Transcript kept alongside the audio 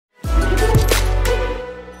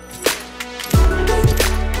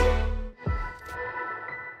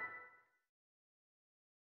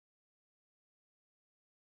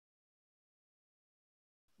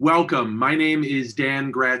Welcome. My name is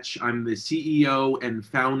Dan Grech. I'm the CEO and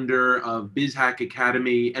founder of BizHack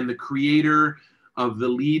Academy and the creator of the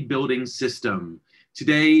lead building system.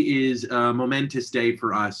 Today is a momentous day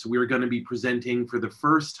for us. We're going to be presenting for the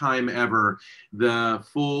first time ever the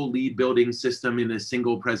full lead building system in a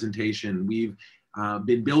single presentation. We've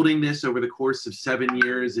been building this over the course of 7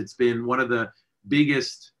 years. It's been one of the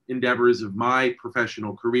biggest endeavors of my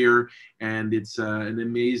professional career, and it's an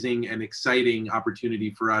amazing and exciting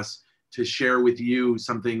opportunity for us to share with you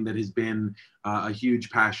something that has been a huge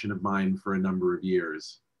passion of mine for a number of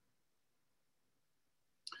years.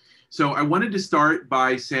 So I wanted to start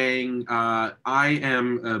by saying I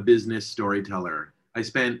am a business storyteller. I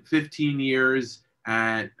spent 15 years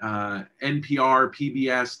at NPR,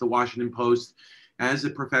 PBS, The Washington Post as a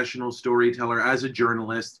professional storyteller, as a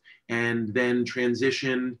journalist, and then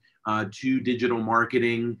transitioned to digital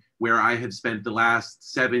marketing, where I have spent the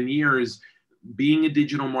last 7 years being a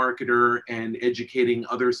digital marketer and educating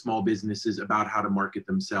other small businesses about how to market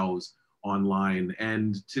themselves online.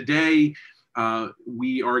 And today,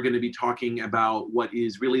 we are going to be talking about what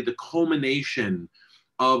is really the culmination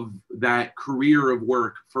of that career of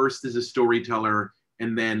work, first as a storyteller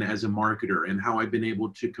and then as a marketer, and how I've been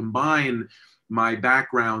able to combine my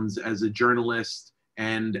backgrounds as a journalist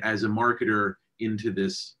and as a marketer into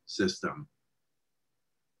this system.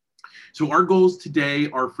 So our goals today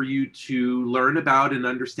are for you to learn about and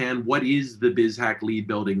understand what is the BizHack lead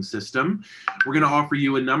building system. We're going to offer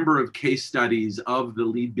you a number of case studies of the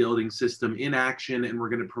lead building system in action, and we're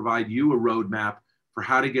going to provide you a roadmap for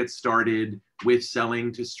how to get started with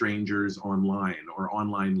selling to strangers online or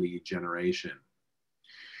online lead generation.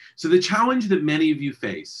 So the challenge that many of you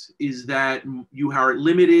face is that you are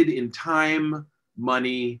limited in time,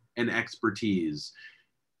 money, and expertise.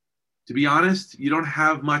 To be honest, you don't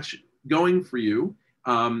have much going for you.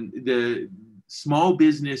 The small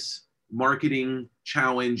business marketing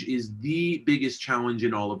challenge is the biggest challenge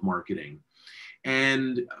in all of marketing.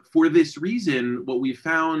 And for this reason, what we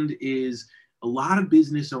found is a lot of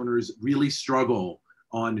business owners really struggle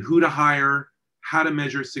on who to hire, how to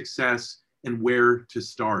measure success, and where to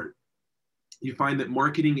start. You find that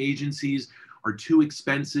marketing agencies are too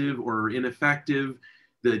expensive or ineffective.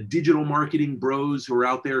 The digital marketing bros who are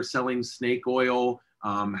out there selling snake oil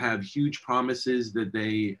have huge promises that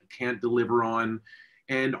they can't deliver on.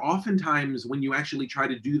 And oftentimes when you actually try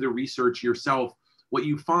to do the research yourself, what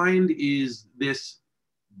you find is this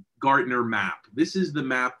Gartner map. This is the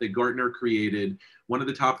map that Gartner created, one of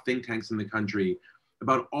the top think tanks in the country,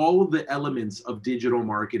 about all of the elements of digital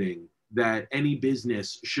marketing that any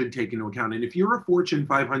business should take into account. And if you're a Fortune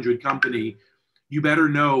 500 company, you better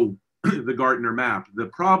know the Gartner map. The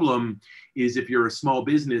problem is if you're a small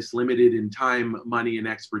business limited in time, money, and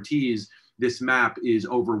expertise, this map is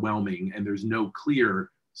overwhelming and there's no clear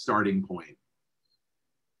starting point.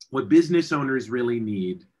 What business owners really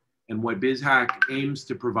need and what BizHack aims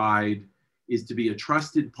to provide is to be a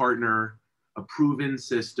trusted partner, a proven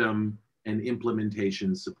system, and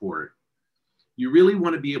implementation support. You really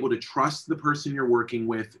want to be able to trust the person you're working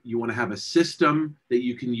with. You want to have a system that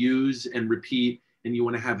you can use and repeat, and you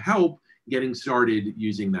want to have help getting started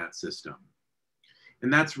using that system.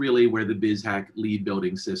 And that's really where the BizHack lead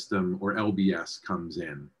building system, or LBS, comes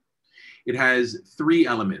in. It has 3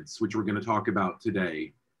 elements, which we're going to talk about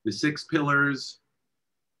today: the 6 pillars,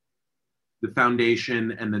 the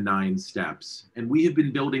foundation, and the 9 steps. And we have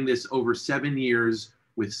been building this over 7 years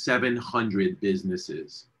with 700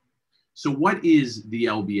 businesses. So what is the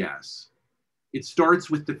LBS? It starts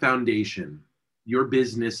with the foundation, your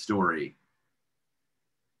business story.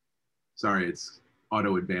 Sorry, it's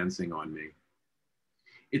auto-advancing on me.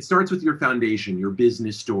 It starts with your foundation, your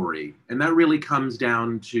business story. And that really comes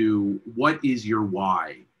down to what is your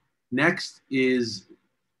why. Next is,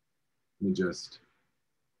 let me just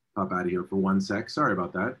pop out of here for 1 sec. Sorry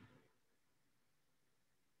about that.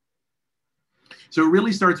 So it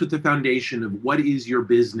really starts with the foundation of what is your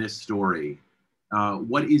business story?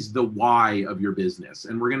 What is the why of your business?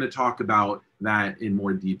 And we're going to talk about that in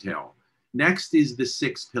more detail. Next is the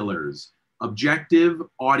 6 pillars: objective,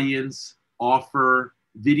 audience, offer,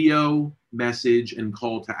 video, message, and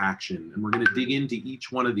call to action. And we're going to dig into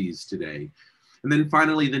each one of these today. And then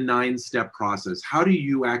finally, the 9-step process. How do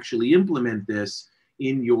you actually implement this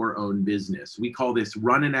in your own business? We call this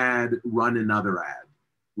run an ad, run another ad.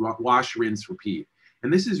 Wash, rinse, repeat.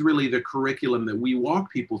 And this is really the curriculum that we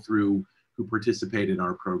walk people through who participate in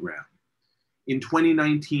our program. In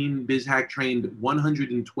 2019, BizHack trained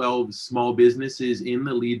 112 small businesses in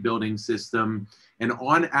the lead building system. And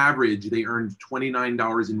on average, they earned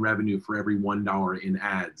 $29 in revenue for every $1 in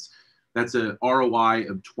ads. That's a ROI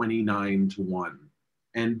of 29 to 1.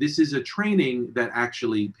 And this is a training that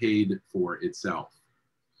actually paid for itself.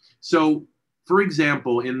 So, for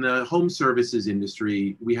example, in the home services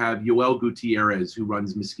industry, we have Yoel Gutierrez, who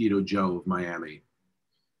runs Mosquito Joe of Miami.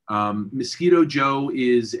 Mosquito Joe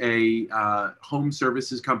is a home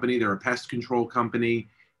services company. They're a pest control company.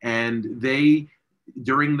 And they,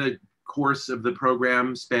 during the course of the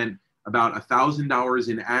program, spent about $1,000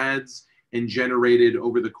 in ads and generated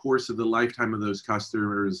over the course of the lifetime of those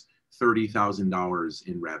customers $30,000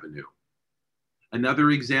 in revenue.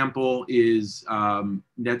 Another example is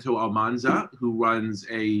Neto Almanza, who runs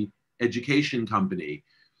a education company.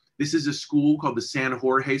 This is a school called the San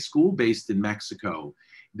Jorge School based in Mexico.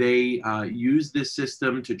 They used this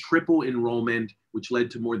system to triple enrollment, which led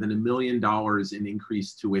to more than $1 million in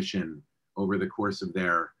increased tuition over the course of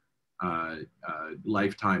their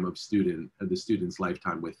lifetime of the student's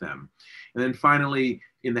lifetime with them. And then finally,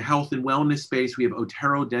 in the health and wellness space, we have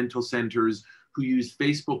Otero Dental Centers, who use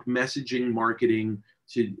Facebook messaging marketing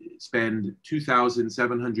to spend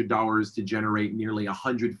 $2,700 to generate nearly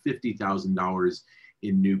 $150,000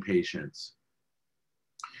 in new patients.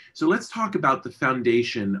 So let's talk about the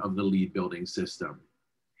foundation of the lead building system.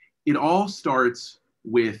 It all starts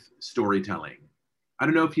with storytelling. I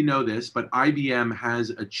don't know if you know this, but IBM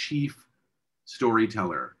has a chief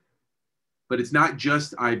storyteller. But it's not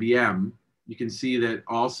just IBM. You can see that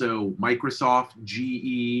also Microsoft,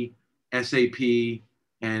 GE, SAP,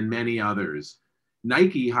 and many others.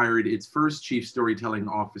 Nike hired its first chief storytelling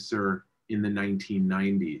officer in the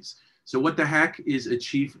 1990s. So what the heck is a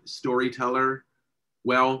chief storyteller?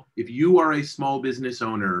 Well, if you are a small business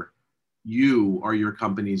owner, you are your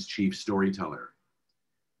company's chief storyteller.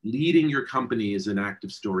 Leading your company is an act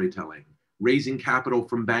of storytelling. Raising capital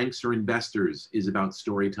from banks or investors is about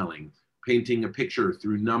storytelling. Painting a picture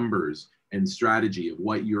through numbers and strategy of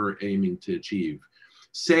what you're aiming to achieve.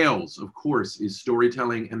 Sales, of course, is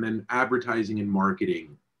storytelling, and then advertising and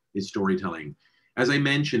marketing is storytelling. As I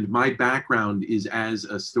mentioned, my background is as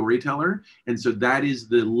a storyteller, and so that is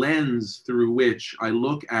the lens through which I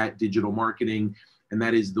look at digital marketing, and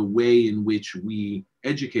that is the way in which we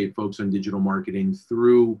educate folks on digital marketing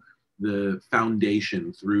through the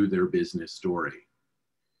foundation, through their business story.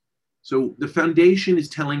 So the foundation is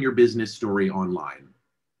telling your business story online.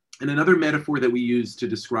 And another metaphor that we use to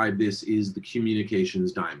describe this is the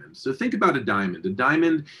communications diamond. So think about a diamond. A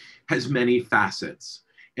diamond has many facets.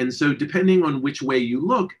 And so depending on which way you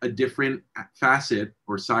look, a different facet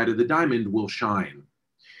or side of the diamond will shine.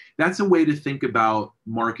 That's a way to think about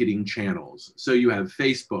marketing channels. So you have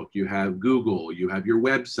Facebook, you have Google, you have your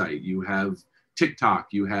website, you have TikTok,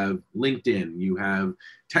 you have LinkedIn, you have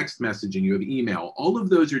text messaging, you have email. All of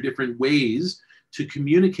those are different ways to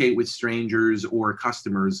communicate with strangers or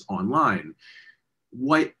customers online.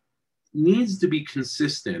 What needs to be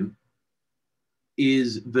consistent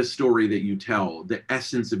is the story that you tell, the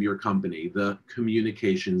essence of your company, the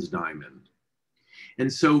communications diamond.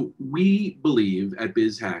 And so we believe at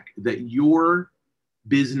BizHack that your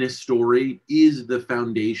business story is the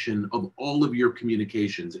foundation of all of your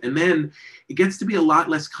communications. And then it gets to be a lot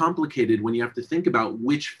less complicated when you have to think about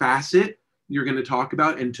which facet you're going to talk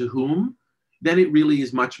about and to whom. Then it really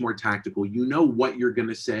is much more tactical. You know what you're going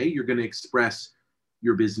to say. You're going to express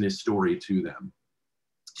your business story to them.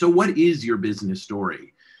 So what is your business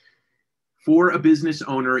story? For a business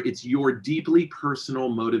owner, it's your deeply personal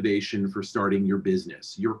motivation for starting your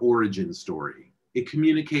business, your origin story. It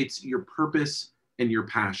communicates your purpose and your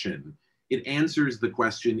passion. It answers the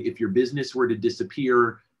question, if your business were to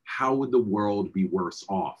disappear, how would the world be worse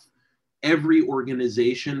off? Every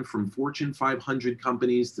organization, from Fortune 500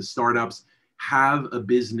 companies to startups, have a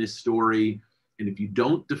business story. And if you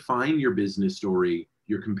don't define your business story,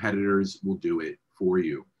 your competitors will do it for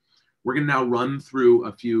you. We're going to now run through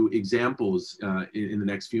a few examples in the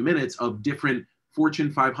next few minutes of different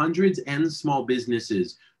Fortune 500s and small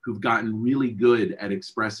businesses who've gotten really good at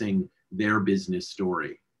expressing their business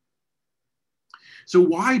story. So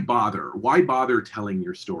why bother? Why bother telling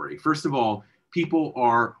your story? First of all, people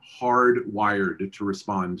are hardwired to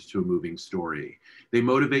respond to a moving story. They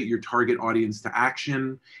motivate your target audience to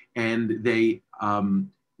action, and they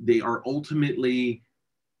are ultimately,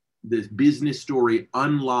 the business story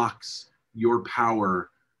unlocks your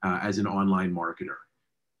power as an online marketer.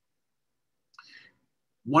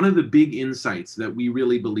 One of the big insights that we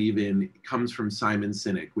really believe in comes from Simon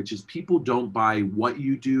Sinek, which is people don't buy what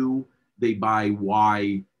you do, they buy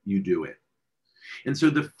why you do it. And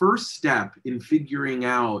so the first step in figuring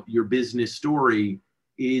out your business story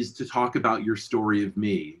is to talk about your story of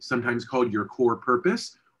me, sometimes called your core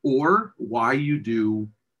purpose, or why you do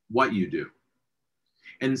what you do.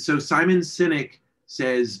 And so Simon Sinek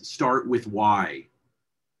says, start with why.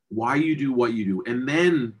 why you do what you do, and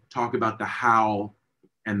then talk about the how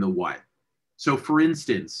and the what. So for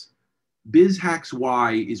instance, BizHack's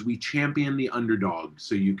why is we champion the underdog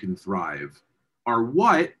so you can thrive. Our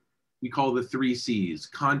what we call the 3 C's: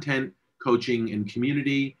 content, coaching, and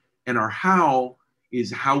community. And our how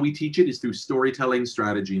is how we teach it is through storytelling,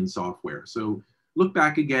 strategy, and software. So look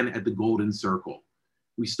back again at the golden circle.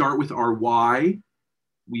 We start with our why,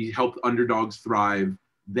 we help underdogs thrive,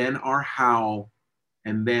 then our how,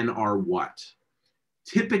 and then our what.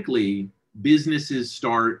 Typically, businesses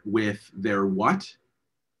start with their what,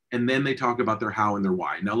 and then they talk about their how and their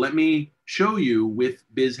why. Now, let me show you with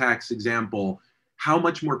BizHack's example how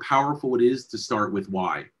much more powerful it is to start with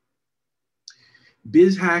why.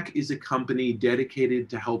 BizHack is a company dedicated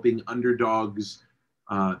to helping underdogs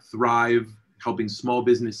thrive, helping small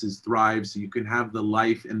businesses thrive so you can have the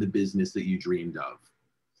life and the business that you dreamed of.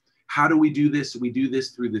 How do we do this? We do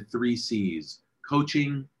this through the 3 C's: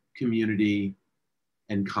 coaching, community,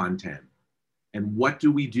 and content. And what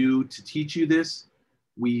do we do to teach you this?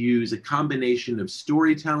 We use a combination of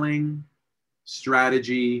storytelling,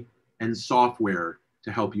 strategy, and software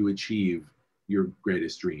to help you achieve your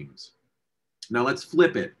greatest dreams. Now let's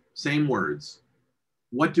flip it. Same words.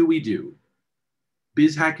 What do we do?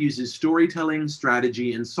 BizHack uses storytelling,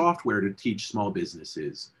 strategy, and software to teach small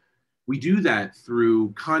businesses. We do that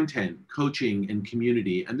through content, coaching, and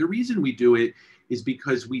community. And the reason we do it is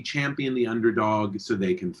because we champion the underdog so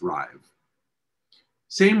they can thrive.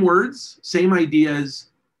 Same words, same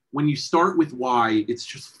ideas. When you start with why, it's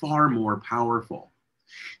just far more powerful.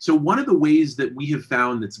 So one of the ways that we have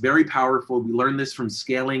found that's very powerful, we learned this from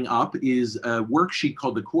Scaling Up, is a worksheet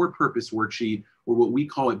called the Core Purpose Worksheet, or what we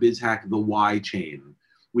call at BizHack the why chain,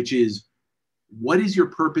 which is what is your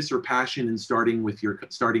purpose or passion in starting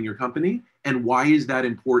your company, and why is that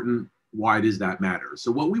important? Why does that matter?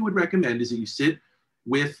 So what we would recommend is that you sit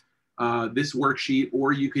with this worksheet,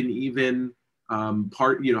 or you can even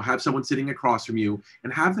have someone sitting across from you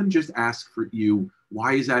and have them just ask for you,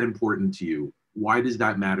 why is that important to you? Why does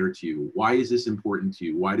that matter to you? Why is this important to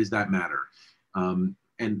you? Why does that matter?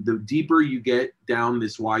 And the deeper you get down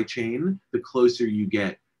this why chain, the closer you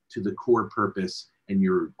get to the core purpose and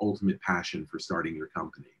your ultimate passion for starting your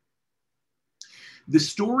company. The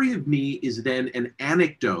story of me is then an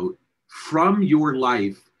anecdote from your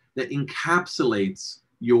life that encapsulates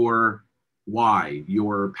your why,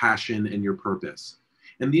 your passion, and your purpose.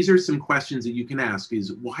 And these are some questions that you can ask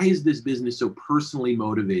is, why is this business so personally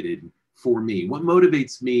motivated for me? What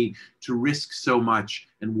motivates me to risk so much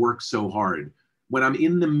and work so hard? When I'm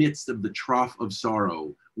in the midst of the trough of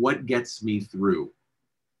sorrow, what gets me through?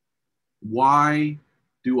 Why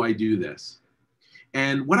do I do this?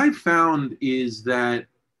 And what I've found is that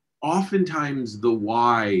oftentimes the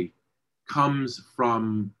why comes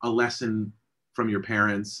from a lesson from your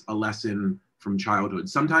parents, a lesson from childhood.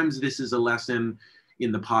 Sometimes this is a lesson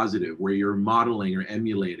in the positive where you're modeling or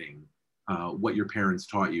emulating what your parents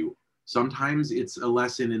taught you. Sometimes it's a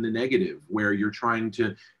lesson in the negative where you're trying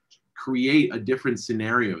to create a different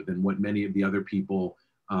scenario than what many of the other people,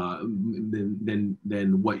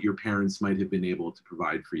 than what your parents might have been able to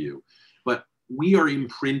provide for you. But we are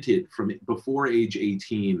imprinted from before age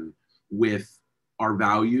 18 with our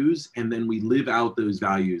values, and then we live out those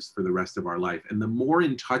values for the rest of our life. And the more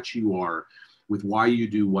in touch you are with why you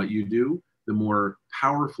do what you do, the more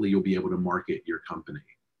powerfully you'll be able to market your company.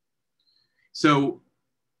 So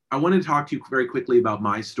I want to talk to you very quickly about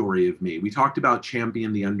my story of me. We talked about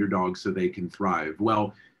champion the underdog so they can thrive.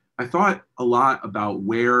 Well, I thought a lot about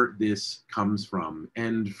where this comes from.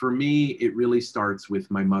 And for me, it really starts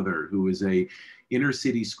with my mother, who is a inner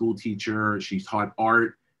city school teacher. She taught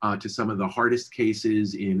art to some of the hardest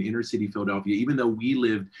cases in inner city Philadelphia, even though we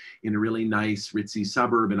lived in a really nice, ritzy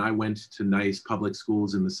suburb and I went to nice public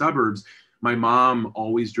schools in the suburbs. My mom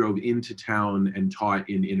always drove into town and taught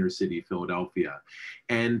in inner city Philadelphia.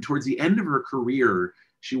 And towards the end of her career,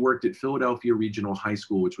 she worked at Philadelphia Regional High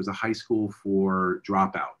School, which was a high school for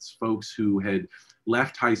dropouts, folks who had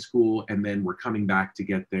left high school and then were coming back to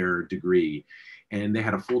get their degree. And they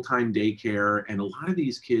had a full-time daycare, and a lot of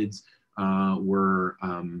these kids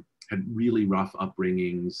had really rough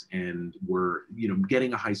upbringings and were,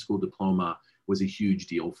 getting a high school diploma was a huge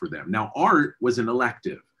deal for them. Now, art was an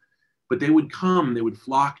elective, but they would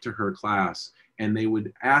flock to her class and they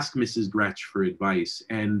would ask Mrs. Grech for advice.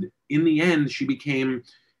 And in the end, she became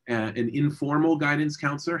an informal guidance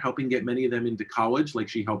counselor, helping get many of them into college, like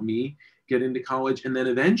she helped me get into college. And then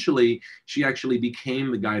eventually, she actually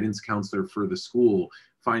became the guidance counselor for the school,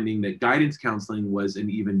 finding that guidance counseling was an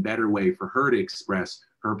even better way for her to express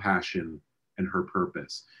her passion and her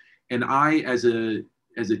purpose. And I, as a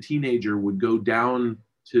teenager, would go down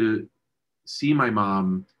to see my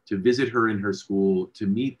mom, to visit her in her school, to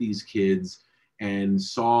meet these kids, and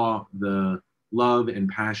saw the love and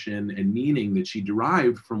passion and meaning that she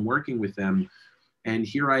derived from working with them. And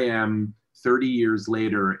here I am 30 years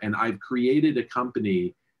later, and I've created a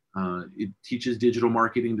company. It teaches digital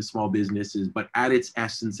marketing to small businesses, but at its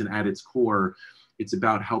essence and at its core, it's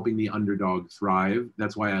about helping the underdog thrive.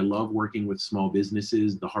 That's why I love working with small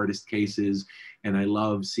businesses, the hardest cases, and I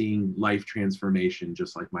love seeing life transformation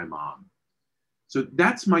just like my mom. So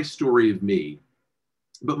that's my story of me.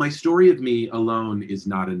 But my story of me alone is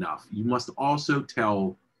not enough. You must also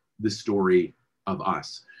tell the story of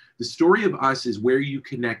us. The story of us is where you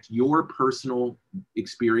connect your personal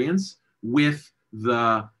experience with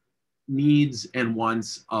the needs and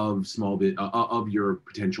wants of of your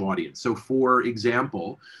potential audience. So for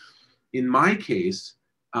example, in my case,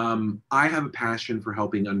 I have a passion for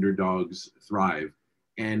helping underdogs thrive.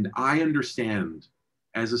 And I understand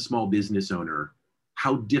as a small business owner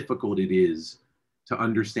how difficult it is to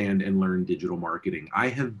understand and learn digital marketing. I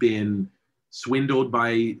have been swindled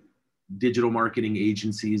by digital marketing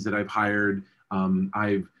agencies that I've hired.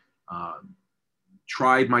 I've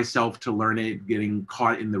tried myself to learn it, getting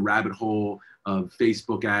caught in the rabbit hole of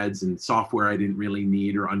Facebook ads and software I didn't really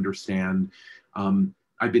need or understand.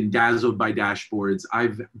 I've been dazzled by dashboards.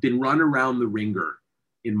 I've been run around the ringer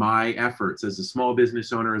in my efforts as a small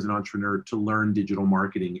business owner, as an entrepreneur, to learn digital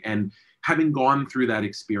marketing. And having gone through that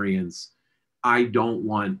experience, I don't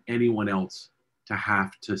want anyone else to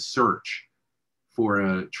have to search for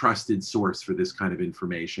a trusted source for this kind of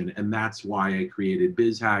information. And that's why I created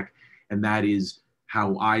BizHack. And that is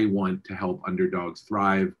how I want to help underdogs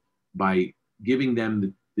thrive, by giving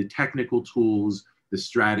them the technical tools, the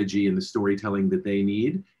strategy, and the storytelling that they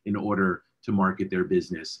need in order to market their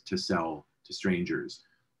business, to sell to strangers.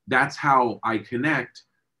 That's how I connect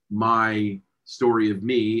my story of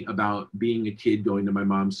me about being a kid going to my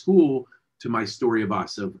mom's school to my story of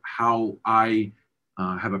us, of how I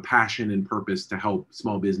have a passion and purpose to help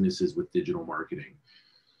small businesses with digital marketing.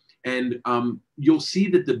 And you'll see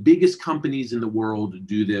that the biggest companies in the world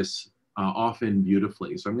do this often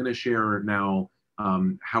beautifully. So I'm going to share now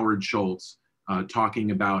Howard Schultz talking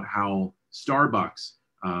about how Starbucks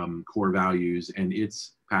core values and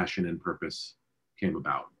its passion and purpose came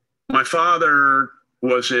about. My father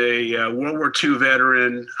was a World War II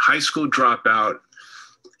veteran, high school dropout,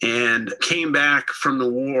 and came back from the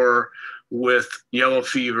war with yellow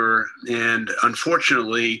fever, and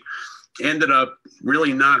unfortunately ended up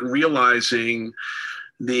really not realizing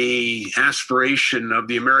the aspiration of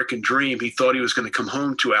the American dream he thought he was going to come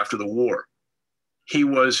home to after the war. He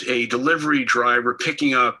was a delivery driver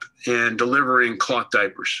picking up and delivering cloth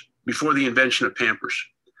diapers before the invention of Pampers.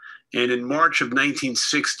 And in March of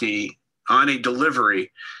 1960, on a delivery,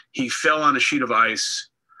 he fell on a sheet of ice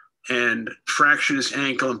and fractured his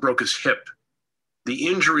ankle and broke his hip. The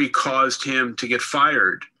injury caused him to get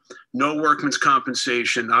fired. No workman's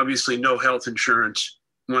compensation, obviously no health insurance.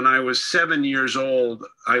 When I was 7 years old,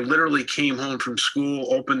 I literally came home from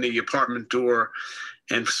school, opened the apartment door,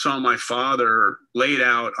 and saw my father laid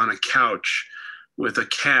out on a couch with a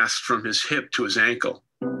cast from his hip to his ankle.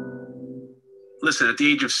 Listen, at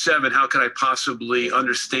the age of 7, how could I possibly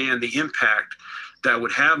understand the impact that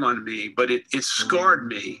would have on me? But it scarred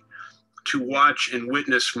me to watch and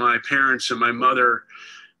witness my parents and my mother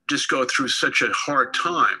just go through such a hard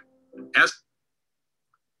time.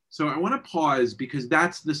 So I want to pause, because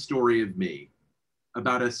that's the story of me,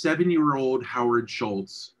 about a 7-year-old Howard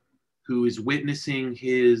Schultz who is witnessing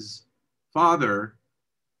his father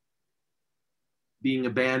being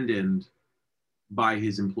abandoned by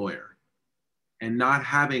his employer and not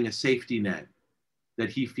having a safety net that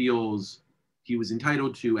he feels he was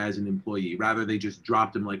entitled to as an employee. Rather, they just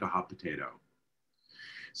dropped him like a hot potato.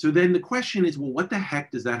 So then the question is, well, what the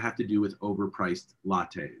heck does that have to do with overpriced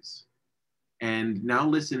lattes? And now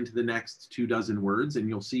listen to the next 24 words, and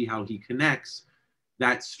you'll see how he connects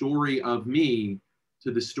that story of me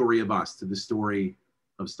to the story of us, to the story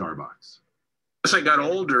of Starbucks. As I got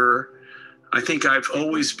older, I think I've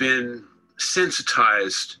always been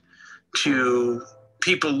sensitized to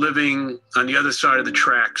people living on the other side of the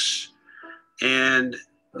tracks. And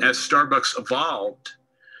as Starbucks evolved,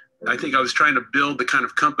 I think I was trying to build the kind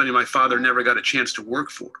of company my father never got a chance to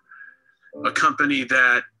work for. A company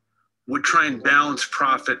that would try and balance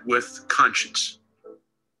profit with conscience.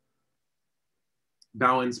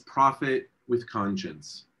 Balance profit with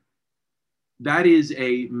conscience. That is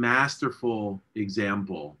a masterful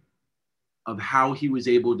example of how he was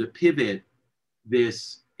able to pivot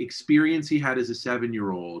this experience he had as a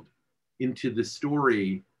 7-year-old into the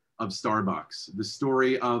story of Starbucks, the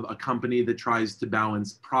story of a company that tries to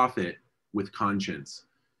balance profit with conscience.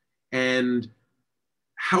 And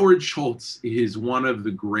Howard Schultz is one of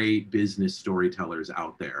the great business storytellers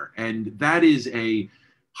out there. And that is a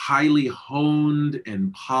highly honed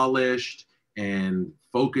and polished and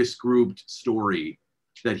focus grouped story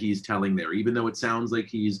that he's telling there. Even though it sounds like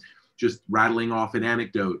he's just rattling off an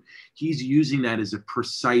anecdote, he's using that as a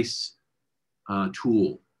precise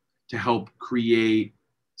tool to help create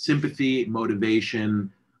sympathy,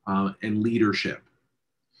 motivation, and leadership.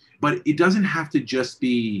 But it doesn't have to just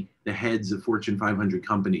be the heads of Fortune 500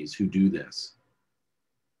 companies who do this.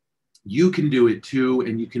 You can do it too,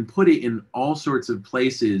 and you can put it in all sorts of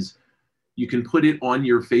places. You can put it on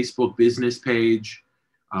your Facebook business page.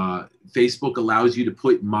 Facebook allows you to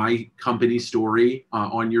put my company story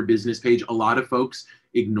on your business page. A lot of folks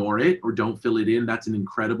ignore it or don't fill it in. That's an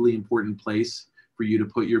incredibly important place for you to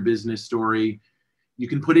put your business story. You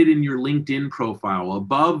can put it in your LinkedIn profile.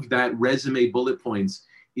 Above that resume bullet points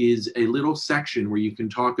is a little section where you can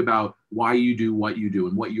talk about why you do what you do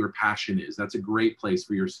and what your passion is. That's a great place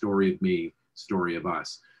for your story of me, story of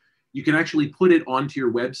us. You can actually put it onto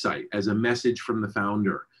your website as a message from the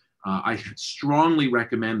founder. I strongly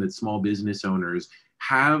recommend that small business owners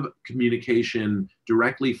have communication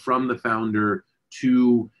directly from the founder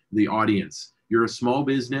to the audience. You're a small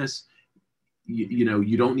business,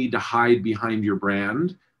 you don't need to hide behind your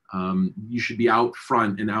brand. You should be out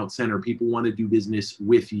front and out center. People want to do business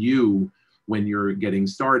with you when you're getting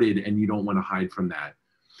started, and you don't want to hide from that.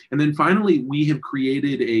 And then finally, we have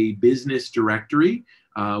created a business directory.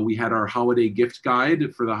 We had our holiday gift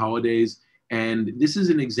guide for the holidays. And this is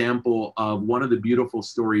an example of one of the beautiful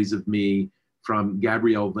stories of me from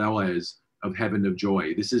Gabrielle Velez of Heaven of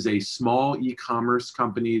Joy. This is a small e-commerce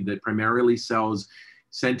company that primarily sells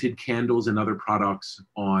scented candles and other products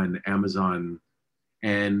on Amazon.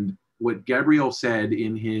 And what Gabrielle said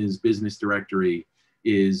in his business directory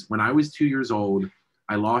is, when I was 2 years old,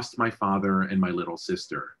 I lost my father and my little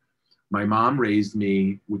sister. My mom raised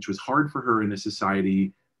me, which was hard for her in a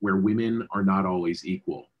society where women are not always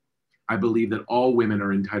equal. I believe that all women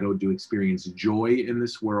are entitled to experience joy in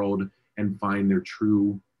this world and find their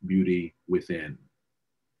true beauty within.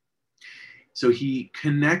 So he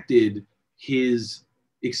connected his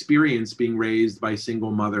experience being raised by a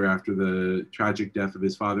single mother after the tragic death of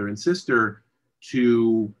his father and sister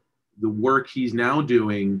to the work he's now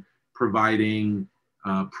doing, providing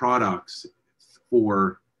products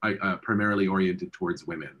for primarily oriented towards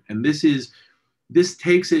women. And this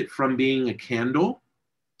takes it from being a candle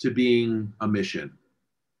to being a mission.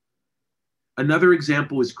 Another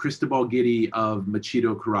example is Cristobal Giddy of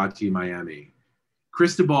Machito Karate, Miami.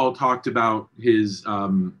 Cristobal talked about his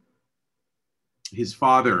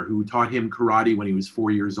father, who taught him karate when he was 4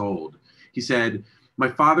 years old. He said, "My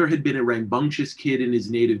father had been a rambunctious kid in his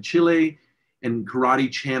native Chile, and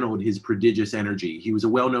karate channeled his prodigious energy. He was a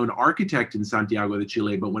well-known architect in Santiago de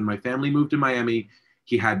Chile, but when my family moved to Miami,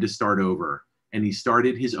 he had to start over, and he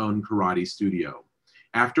started his own karate studio.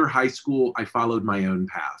 After high school, I followed my own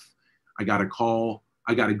path. I got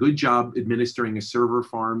a good job administering a server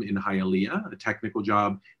farm in Hialeah, a technical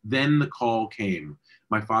job. Then the call came.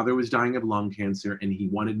 My father was dying of lung cancer, and he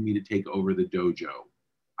wanted me to take over the dojo.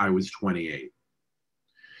 I was 28.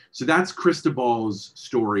 So that's Cristobal's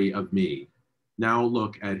story of me. Now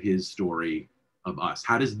look at his story of us.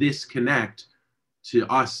 How does this connect to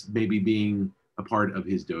us maybe being a part of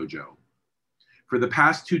his dojo? For the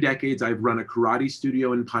past 2 decades, I've run a karate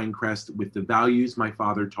studio in Pinecrest with the values my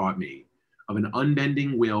father taught me of an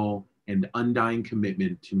unbending will and undying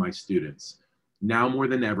commitment to my students. Now more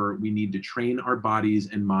than ever, we need to train our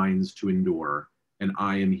bodies and minds to endure, and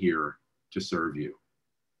I am here to serve you."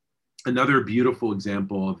 Another beautiful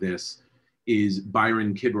example of this is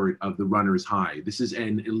Byron Kibbert of the Runner's High. This is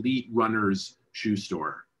an elite runner's shoe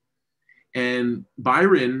store. And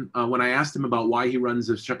Byron, when I asked him about why he runs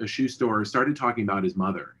a shoe store, started talking about his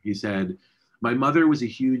mother. He said, "My mother was a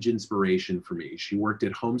huge inspiration for me. She worked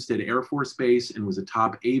at Homestead Air Force Base and was a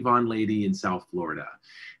top Avon lady in South Florida.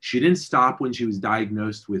 She didn't stop when she was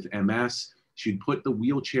diagnosed with MS. She'd put the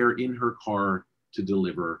wheelchair in her car to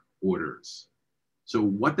deliver orders." So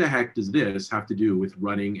what the heck does this have to do with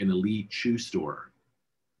running an elite shoe store?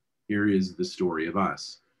 Here is the story of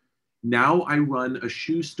us. Now I run a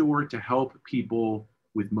shoe store to help people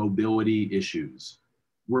with mobility issues.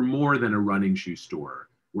 We're more than a running shoe store.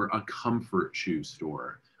 We're a comfort shoe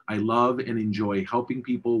store. I love and enjoy helping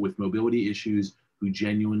people with mobility issues who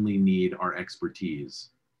genuinely need our expertise.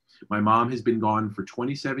 My mom has been gone for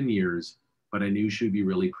 27 years, but I knew she'd be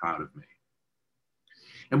really proud of me.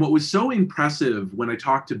 And what was so impressive when I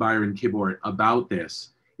talked to Byron Kibbert about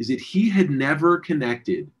this is that he had never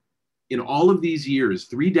connected in all of these years,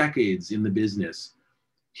 3 decades in the business,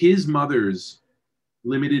 his mother's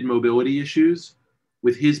limited mobility issues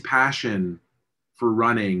with his passion for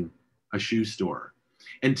running a shoe store.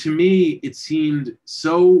 And to me, it seemed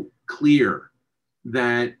so clear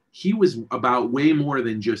that he was about way more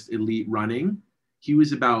than just elite running. He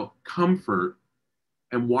was about comfort.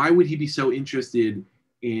 And why would he be so interested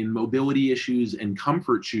in mobility issues and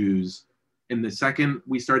comfort shoes? And the second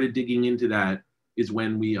we started digging into that is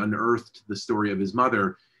when we unearthed the story of his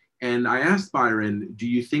mother. And I asked Byron, do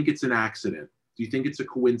you think it's an accident? Do you think it's a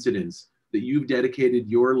coincidence that you've dedicated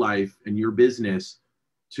your life and your business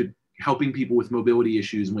to helping people with mobility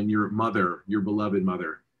issues when your mother, your beloved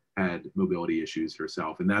mother, had mobility issues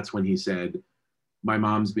herself? And that's when he said, my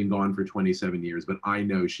mom's been gone for 27 years, but I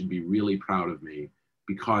know she'd be really proud of me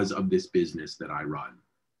because of this business that I run.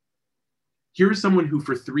 Here's someone who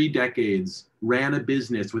for 3 decades ran a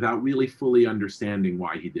business without really fully understanding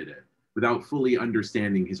why he did it, without fully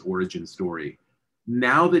understanding his origin story.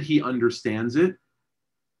 Now that he understands it,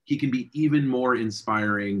 he can be even more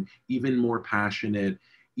inspiring, even more passionate,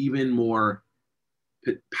 even more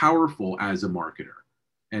powerful as a marketer,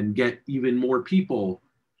 and get even more people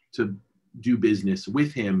to do business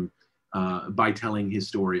with him by telling his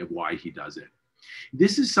story of why he does it.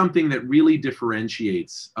 This is something that really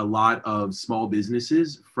differentiates a lot of small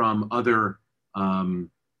businesses from other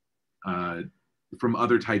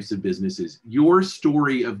types of businesses. Your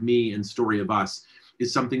story of me and story of us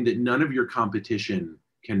is something that none of your competition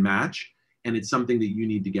can match, and it's something that you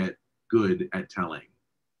need to get good at telling.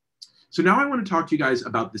 So now I want to talk to you guys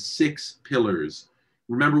about the 6 pillars.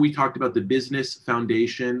 Remember, we talked about the business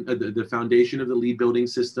foundation. The foundation of the lead building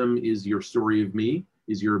system is your story of me,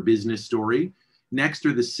 is your business story. Next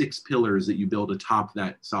are the 6 pillars that you build atop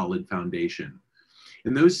that solid foundation.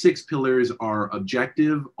 And those 6 pillars are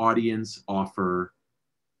objective, audience, offer,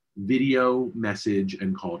 video, message,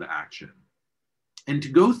 and call to action. And to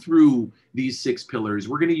go through these 6 pillars,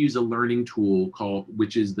 we're going to use a learning tool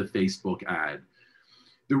which is the Facebook ad.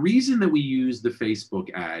 The reason that we use the Facebook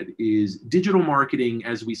ad is digital marketing,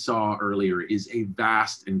 as we saw earlier, is a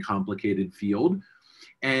vast and complicated field,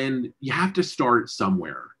 and you have to start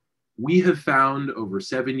somewhere. We have found over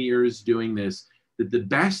 7 years doing this that the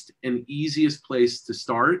best and easiest place to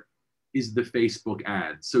start is the Facebook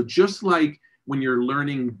ad. So just like when you're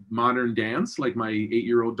learning modern dance, like my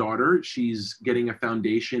 8-year-old daughter, she's getting a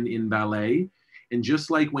foundation in ballet. And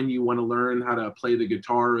just like when you want to learn how to play the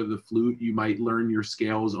guitar or the flute, you might learn your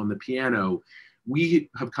scales on the piano. We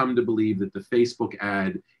have come to believe that the Facebook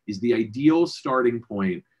ad is the ideal starting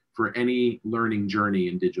point for any learning journey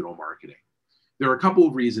in digital marketing. There are a couple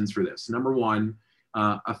of reasons for this. Number one,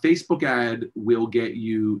 a Facebook ad will get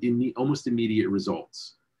you almost immediate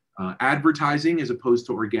results. Advertising as opposed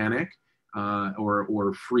to organic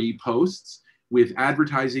or free posts. With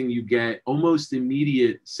advertising, you get almost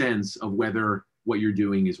immediate sense of whether what you're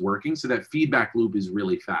doing is working. So that feedback loop is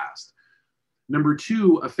really fast. Number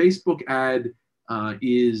two, a Facebook ad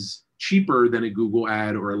is cheaper than a Google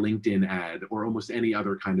ad or a LinkedIn ad or almost any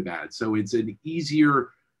other kind of ad. So it's an easier,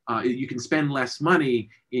 you can spend less money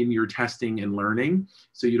in your testing and learning,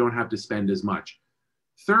 so you don't have to spend as much.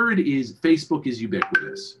 Third is Facebook is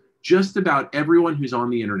ubiquitous. Just about everyone who's on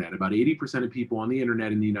the internet, about 80% of people on the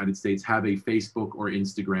internet in the United States have a Facebook or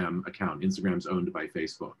Instagram account. Instagram's owned by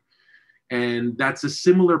Facebook. And that's a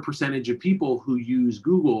similar percentage of people who use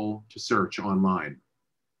Google to search online.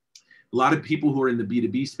 A lot of people who are in the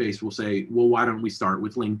B2B space will say, well, why don't we start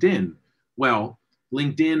with LinkedIn? Well,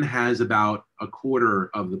 LinkedIn has about a quarter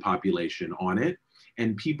of the population on it,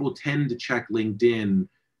 and people tend to check LinkedIn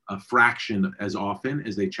a fraction as often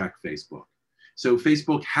as they check Facebook. So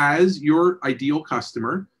Facebook has your ideal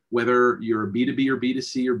customer, whether you're B2B or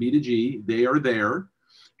B2C or B2G, they are there,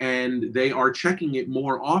 and they are checking it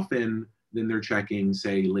more often than they're checking,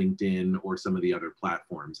 say, LinkedIn or some of the other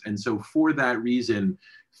platforms. And so for that reason,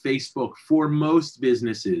 Facebook, for most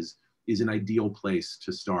businesses, is an ideal place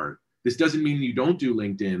to start. This doesn't mean you don't do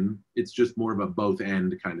LinkedIn. It's just more of a both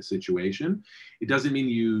and kind of situation. It doesn't mean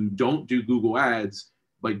you don't do Google Ads,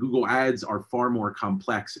 but Google Ads are far more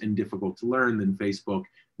complex and difficult to learn than Facebook.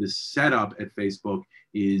 The setup at Facebook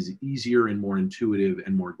is easier and more intuitive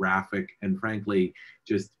and more graphic, and frankly,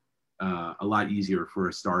 just a lot easier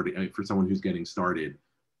for someone who's getting started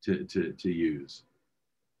to use.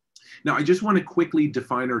 Now, I just want to quickly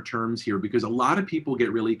define our terms here because a lot of people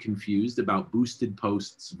get really confused about boosted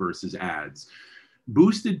posts versus ads.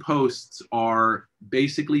 Boosted posts are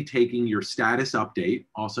basically taking your status update,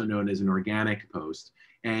 also known as an organic post,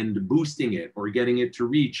 and boosting it or getting it to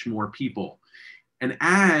reach more people. An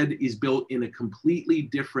ad is built in a completely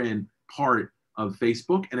different part of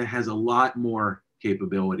Facebook, and it has a lot more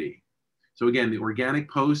capability. So again, the organic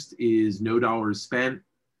post is no dollars spent.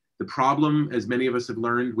 The problem, as many of us have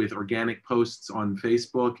learned with organic posts on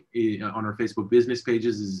Facebook, on our Facebook business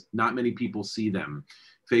pages, is not many people see them.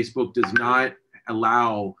 Facebook does not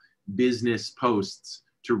allow business posts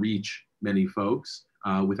to reach many folks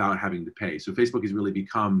without having to pay. So Facebook has really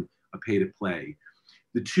become a pay to play.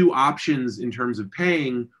 The two options in terms of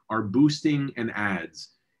paying are boosting and ads.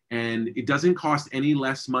 And it doesn't cost any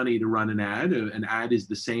less money to run an ad. An ad is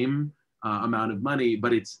the same amount of money,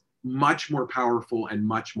 but it's much more powerful and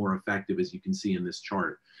much more effective, as you can see in this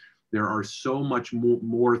chart. There are so much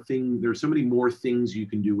more things, there's so many more things you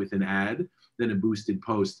can do with an ad than a boosted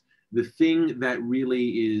post. The thing that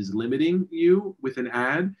really is limiting you with an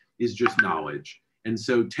ad is just knowledge. And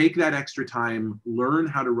so take that extra time, learn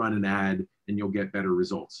how to run an ad, and you'll get better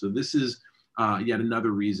results. So this is yet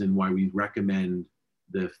another reason why we recommend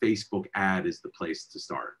the Facebook ad as the place to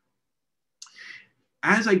start.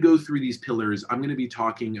 As I go through these pillars, I'm going to be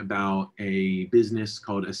talking about a business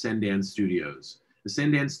called Ascendance Studios.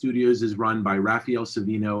 Ascendance Studios is run by Rafael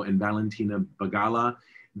Savino and Valentina Bagala.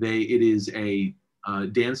 It is a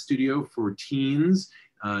dance studio for teens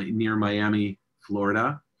near Miami,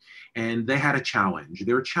 Florida. And they had a challenge.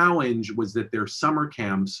 Their challenge was that their summer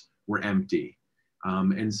camps were empty.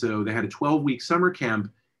 And so they had a 12-week summer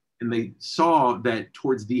camp, and they saw that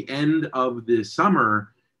towards the end of the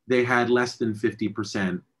summer, they had less than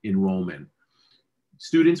 50% enrollment.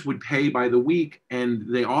 Students would pay by the week, and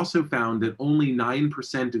they also found that only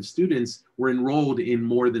 9% of students were enrolled in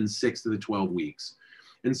more than 6 of the 12 weeks.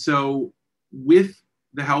 And so with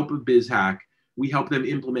the help of BizHack, we helped them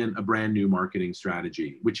implement a brand new marketing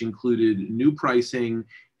strategy, which included new pricing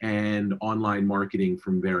and online marketing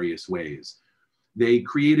from various ways. They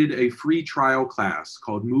created a free trial class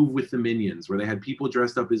called Move with the Minions, where they had people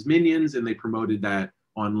dressed up as minions, and they promoted that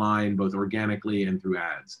online, both organically and through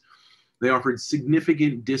ads. They offered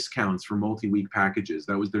significant discounts for multi-week packages.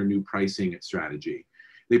 That was their new pricing strategy.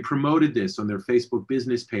 They promoted this on their Facebook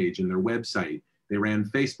business page and their website. They ran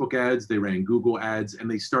Facebook ads, they ran Google ads,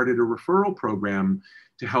 and they started a referral program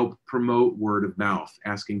to help promote word of mouth,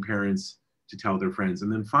 asking parents to tell their friends.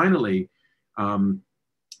 And then finally,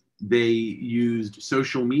 they used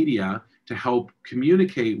social media to help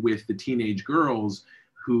communicate with the teenage girls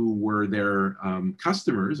who were their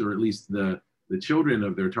customers, or at least the children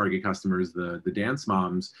of their target customers, the dance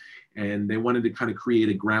moms. And they wanted to kind of create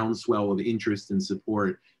a groundswell of interest and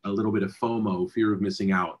support, a little bit of FOMO, fear of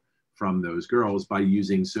missing out, from those girls by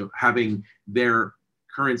having their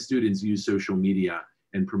current students use social media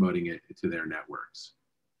and promoting it to their networks.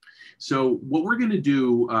 So what we're going to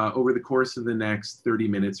do over the course of the next 30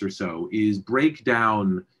 minutes or so is break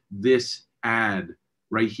down this ad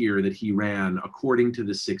right here that he ran according to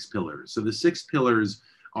the 6 pillars. So the 6 pillars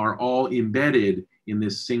are all embedded in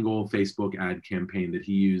this single Facebook ad campaign that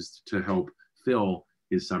he used to help fill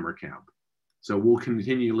his summer camp. So we'll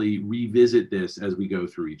continually revisit this as we go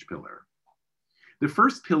through each pillar. The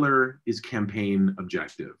first pillar is campaign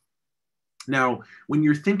objective. Now, when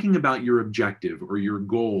you're thinking about your objective or your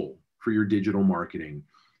goal for your digital marketing,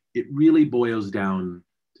 it really boils down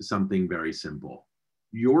to something very simple.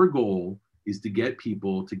 Your goal is to get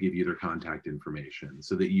people to give you their contact information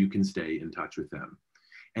so that you can stay in touch with them.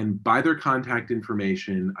 And by their contact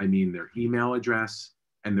information, I mean their email address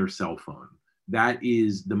and their cell phone. That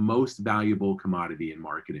is the most valuable commodity in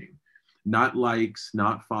marketing. Not likes,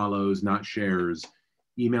 not follows, not shares,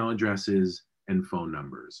 email addresses and phone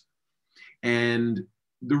numbers. And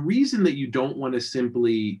the reason that you don't want to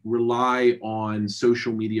simply rely on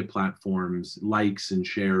social media platforms, likes and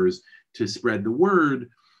shares to spread the word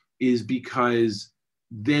is because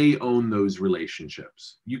they own those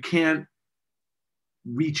relationships. You can't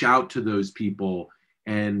reach out to those people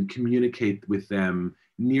and communicate with them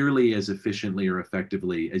nearly as efficiently or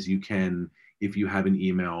effectively as you can if you have an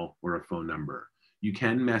email or a phone number. You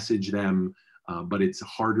can message them, but it's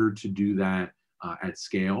harder to do that at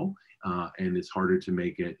scale, and it's harder to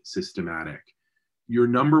make it systematic. Your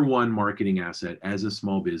number one marketing asset as a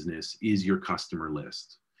small business is your customer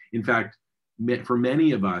list. In fact, for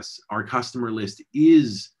many of us, our customer list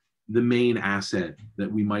is the main asset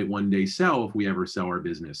that we might one day sell if we ever sell our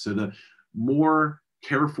business. So the more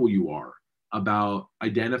careful you are about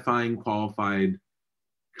identifying qualified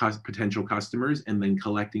potential customers and then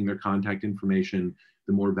collecting their contact information,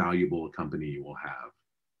 the more valuable a company you will have.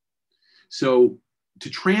 So to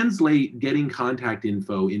translate getting contact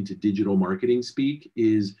info into digital marketing speak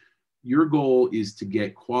is your goal is to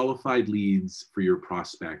get qualified leads for your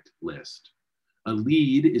prospect list. A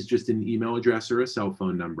lead is just an email address or a cell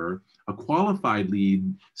phone number. A qualified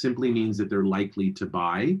lead simply means that they're likely to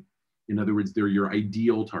buy. In other words, they're your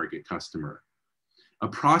ideal target customer. A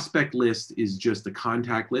prospect list is just a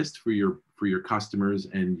contact list for your customers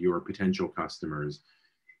and your potential customers.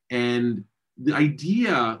 And the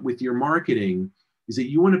idea with your marketing is that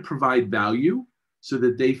you want to provide value so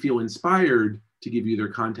that they feel inspired to give you their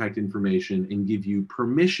contact information and give you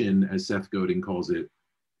permission, as Seth Godin calls it,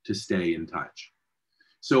 to stay in touch.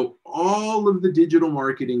 So all of the digital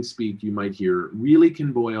marketing speak you might hear really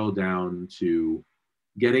can boil down to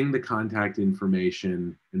getting the contact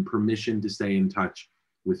information and permission to stay in touch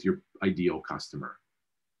with your ideal customer.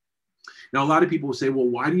 Now, a lot of people will say, well,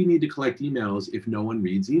 why do you need to collect emails if no one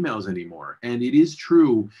reads emails anymore? And it is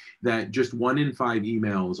true that just 1 in 5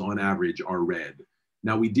 emails on average are read.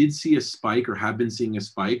 Now, we did see a spike, or have been seeing a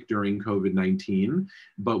spike during COVID-19,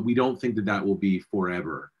 but we don't think that that will be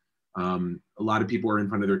forever. A lot of people are in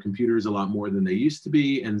front of their computers a lot more than they used to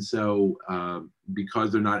be. And so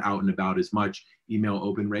because they're not out and about as much, email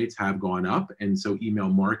open rates have gone up. And so email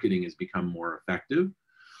marketing has become more effective.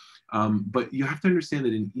 But you have to understand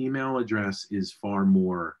that an email address is far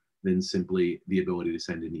more than simply the ability to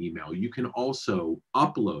send an email. You can also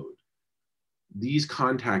upload these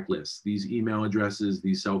contact lists, these email addresses,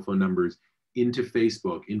 these cell phone numbers into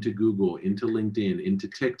Facebook, into Google, into LinkedIn, into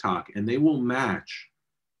TikTok, and they will match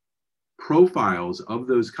profiles of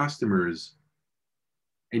those customers,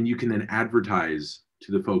 and you can then advertise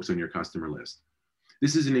to the folks on your customer list.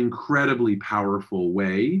 This is an incredibly powerful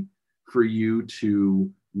way for you to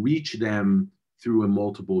reach them through a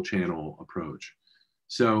multiple channel approach.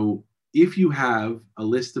 So if you have a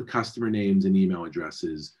list of customer names and email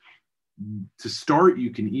addresses, to start,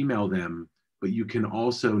 you can email them, but you can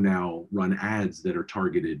also now run ads that are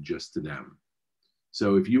targeted just to them.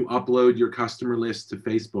 So if you upload your customer list to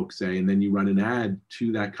Facebook, say, and then you run an ad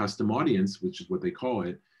to that custom audience, which is what they call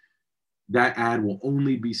it, that ad will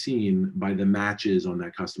only be seen by the matches on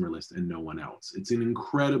that customer list and no one else. It's an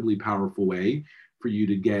incredibly powerful way for you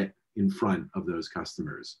to get in front of those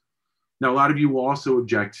customers. Now, a lot of you will also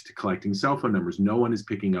object to collecting cell phone numbers. No one is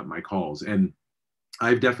picking up my calls. And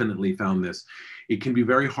I've definitely found this. It can be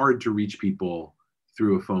very hard to reach people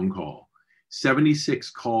through a phone call.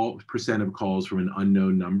 76% of calls from an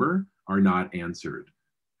unknown number are not answered.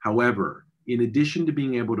 However, in addition to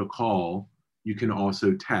being able to call, you can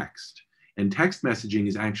also text. And text messaging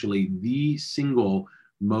is actually the single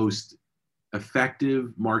most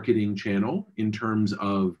effective marketing channel in terms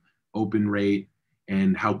of open rate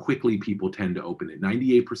and how quickly people tend to open it.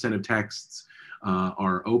 98% of texts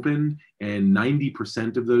are opened, and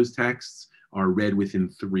 90% of those texts are read within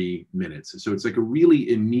 3 minutes. So it's like a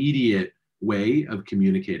really immediate way of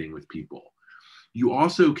communicating with people. You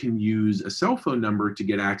also can use a cell phone number to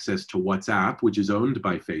get access to WhatsApp, which is owned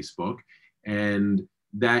by Facebook, and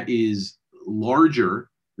that is larger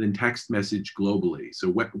than text message globally.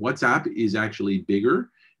 So WhatsApp is actually bigger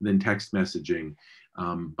than text messaging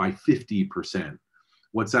by 50%.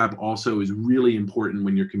 WhatsApp also is really important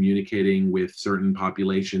when you're communicating with certain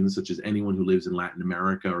populations, such as anyone who lives in Latin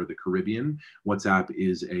America or the Caribbean. WhatsApp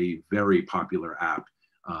is a very popular app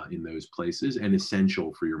in those places and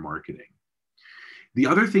essential for your marketing. The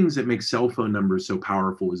other things that make cell phone numbers so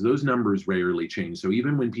powerful is those numbers rarely change. So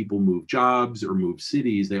even when people move jobs or move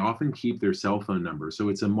cities, they often keep their cell phone number. So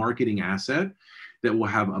it's a marketing asset that will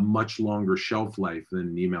have a much longer shelf life than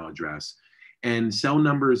an email address. And cell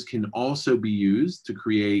numbers can also be used to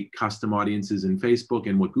create custom audiences in Facebook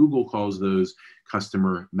and what Google calls those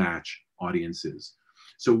customer match audiences.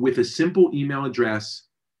 So with a simple email address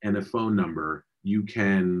and a phone number, you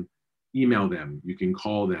can email them, you can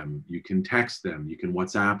call them, you can text them, you can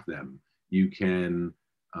WhatsApp them, you can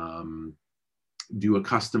do a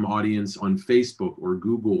custom audience on Facebook or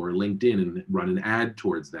Google or LinkedIn and run an ad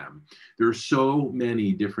towards them. There are so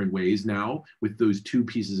many different ways now with those two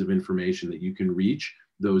pieces of information that you can reach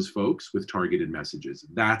those folks with targeted messages.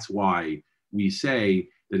 That's why we say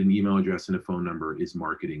that an email address and a phone number is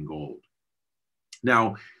marketing gold.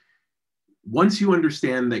 Now, once you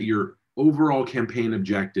understand that your overall campaign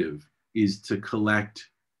objective is to collect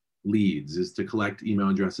leads, is to collect email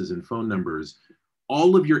addresses and phone numbers,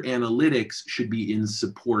 all of your analytics should be in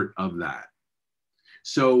support of that.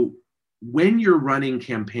 So when you're running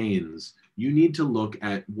campaigns, you need to look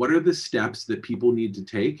at what are the steps that people need to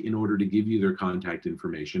take in order to give you their contact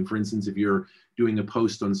information. For instance, if you're doing a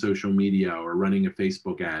post on social media or running a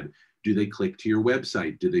Facebook ad, do they click to your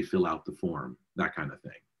website? Do they fill out the form? That kind of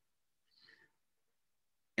thing.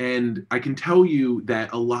 And I can tell you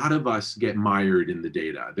that a lot of us get mired in the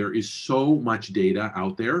data. There is so much data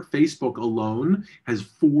out there. Facebook alone has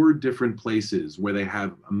 4 different places where they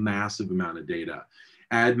have a massive amount of data.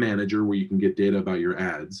 Ad Manager, where you can get data about your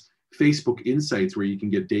ads. Facebook Insights, where you can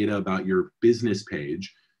get data about your business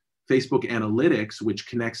page. Facebook Analytics, which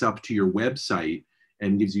connects up to your website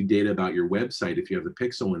and gives you data about your website if you have the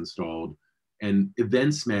Pixel installed. And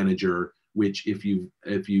Events Manager, which if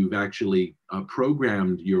you've actually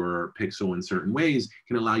programmed your Pixel in certain ways,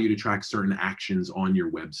 can allow you to track certain actions on your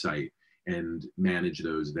website and manage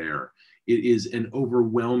those there. It is an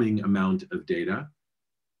overwhelming amount of data,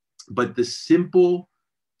 but the simple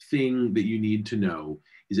thing that you need to know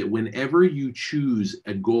is that whenever you choose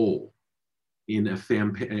a goal in a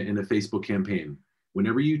Facebook campaign,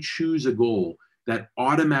 whenever you choose a goal, that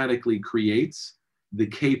automatically creates the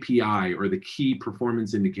KPI or the key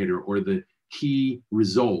performance indicator or the key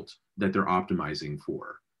result that they're optimizing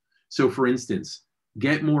for. So for instance,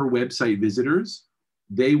 get more website visitors.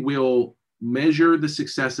 They will measure the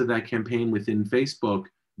success of that campaign within Facebook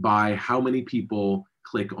by how many people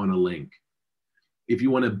click on a link. If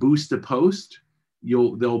you want to boost a post,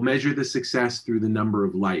 they'll measure the success through the number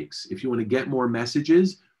of likes. If you want to get more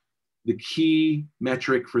messages, the key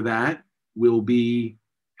metric for that will be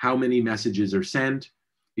how many messages are sent.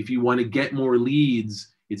 If you want to get more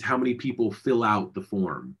leads, it's how many people fill out the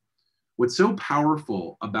form. What's so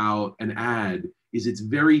powerful about an ad is it's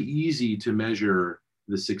very easy to measure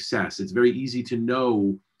the success. It's very easy to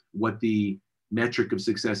know what the metric of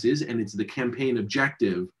success is, and it's the campaign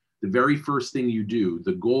objective, the very first thing you do,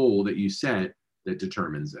 the goal that you set, that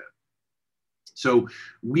determines it. So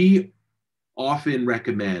we often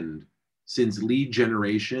recommend, since lead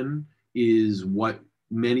generation is what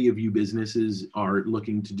many of you businesses are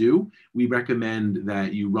looking to do, we recommend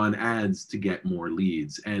that you run ads to get more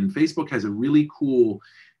leads. And Facebook has a really cool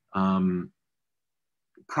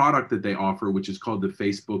product that they offer, which is called the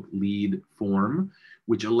Facebook Lead Form,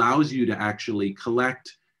 which allows you to actually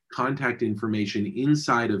collect contact information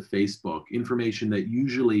inside of Facebook, information that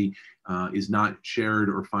usually is not shared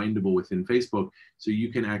or findable within Facebook. So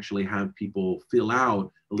you can actually have people fill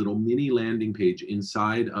out a little mini landing page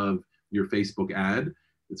inside of your Facebook ad.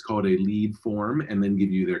 It's called a lead form, and then give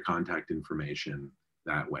you their contact information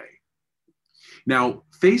that way. Now,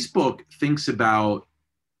 Facebook thinks about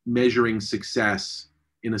measuring success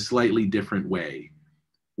in a slightly different way.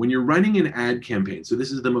 When you're running an ad campaign, so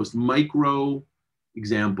this is the most micro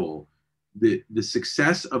example, the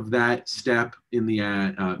success of that step in the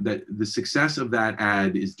ad, the success of that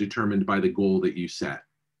ad is determined by the goal that you set.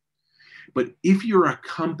 But if you're a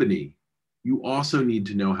company, you also need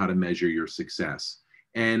to know how to measure your success.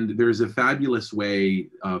 And there's a fabulous way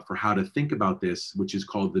for how to think about this, which is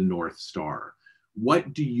called the North Star.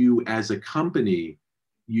 What do you as a company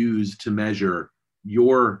use to measure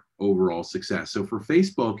your overall success? So for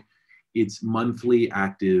Facebook, it's monthly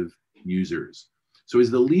active users. So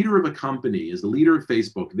as the leader of a company, as the leader of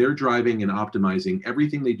Facebook, they're driving and optimizing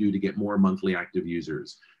everything they do to get more monthly active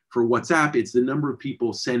users. For WhatsApp, it's the number of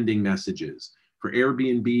people sending messages. For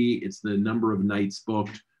Airbnb, it's the number of nights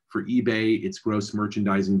booked. For eBay, it's gross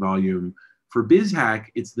merchandising volume. For BizHack,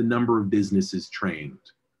 it's the number of businesses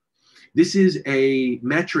trained. This is a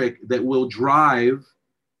metric that will drive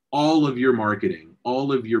all of your marketing,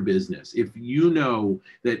 all of your business. If you know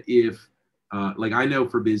that like I know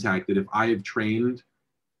for BizHack, that if I have trained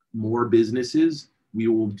more businesses, we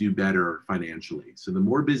will do better financially. So the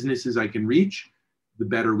more businesses I can reach, the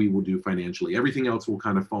better we will do financially. Everything else will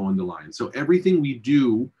kind of fall into line. So everything we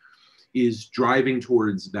do is driving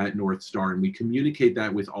towards that North Star, and we communicate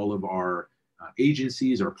that with all of our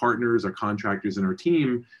agencies, our partners, our contractors, and our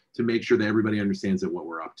team to make sure that everybody understands that what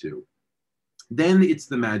we're up to. Then it's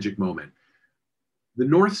the magic moment. The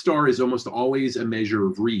North Star is almost always a measure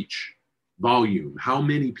of reach, volume. How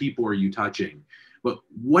many people are you touching? But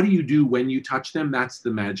what do you do when you touch them? That's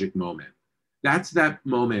the magic moment. That's that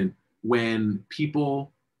moment when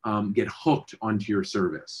people get hooked onto your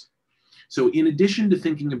service. So in addition to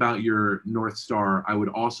thinking about your North Star, I would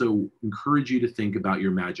also encourage you to think about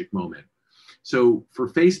your magic moment. So for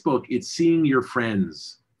Facebook, it's seeing your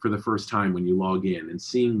friends for the first time when you log in and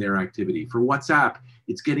seeing their activity. For WhatsApp,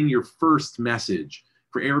 it's getting your first message.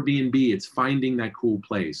 For Airbnb, it's finding that cool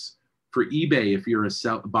place. For eBay, if you're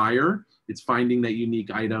a buyer, it's finding that unique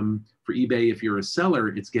item. For eBay, if you're a seller,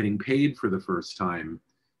 it's getting paid for the first time.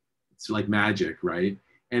 It's like magic, right?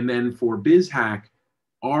 And then for BizHack,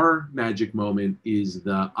 our magic moment is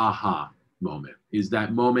the aha moment, is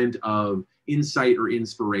that moment of insight or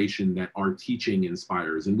inspiration that our teaching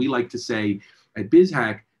inspires. And we like to say at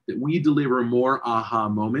BizHack that we deliver more aha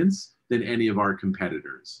moments than any of our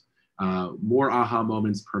competitors, more aha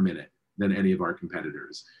moments per minute than any of our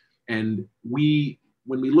competitors. And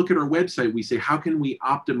when we look at our website, we say, how can we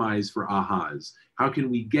optimize for ahas? How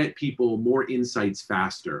can we get people more insights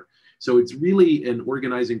faster? So it's really an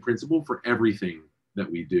organizing principle for everything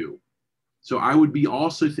that we do. So I would be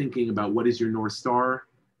also thinking about what is your North Star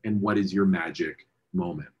and what is your magic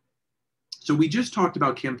moment. So we just talked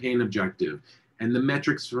about campaign objective and the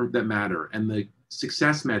metrics that matter and the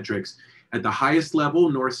success metrics at the highest level,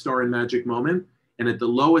 North Star and magic moment, and at the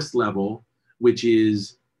lowest level, which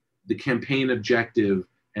is the campaign objective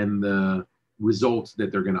and the results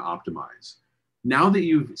that they're going to optimize. Now that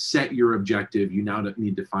you've set your objective, you now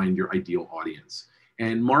need to find your ideal audience.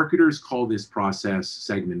 And marketers call this process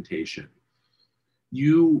segmentation.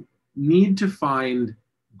 You need to find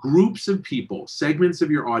groups of people, segments of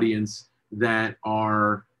your audience that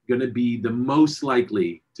are going to be the most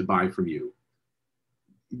likely to buy from you.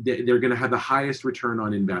 They're going to have the highest return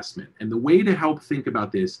on investment. And the way to help think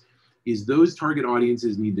about this is those target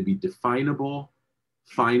audiences need to be definable,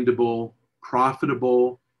 findable,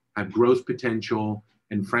 profitable, have growth potential.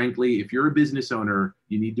 And frankly, if you're a business owner,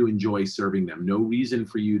 you need to enjoy serving them. No reason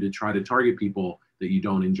for you to try to target people that you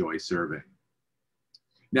don't enjoy serving.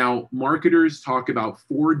 Now, marketers talk about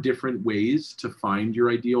 4 different ways to find your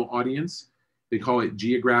ideal audience. They call it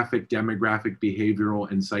geographic, demographic, behavioral,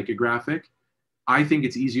 and psychographic. I think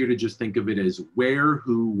it's easier to just think of it as where,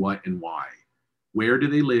 who, what, and why. Where do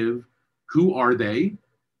they live? Who are they?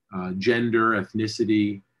 Gender,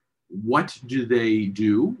 ethnicity. What do they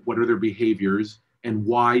do? What are their behaviors? And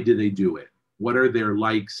why do they do it? What are their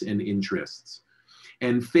likes and interests?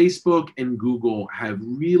 And Facebook and Google have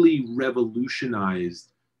really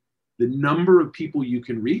revolutionized the number of people you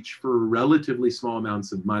can reach for relatively small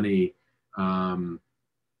amounts of money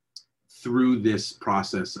through this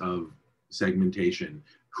process of segmentation,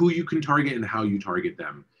 who you can target and how you target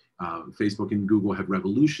them. Facebook and Google have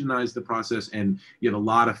revolutionized the process, and you have a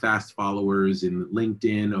lot of fast followers in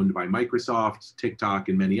LinkedIn, owned by Microsoft, TikTok,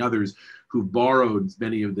 and many others who borrowed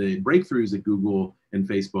many of the breakthroughs that Google and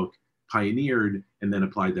Facebook pioneered and then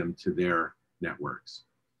applied them to their networks.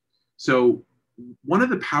 So one of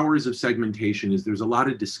the powers of segmentation is there's a lot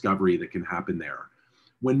of discovery that can happen there.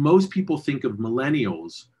 When most people think of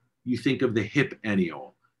millennials, you think of the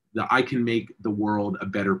hip-ennial, the I can make the world a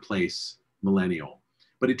better place millennial.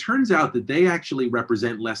 But it turns out that they actually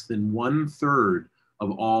represent less than 1/3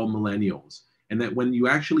 of all millennials. And that when you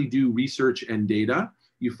actually do research and data,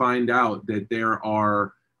 you find out that there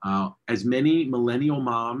are as many millennial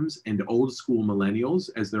moms and old school millennials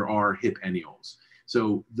as there are hip-ennials.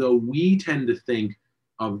 So though we tend to think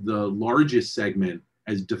of the largest segment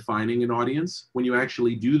as defining an audience, when you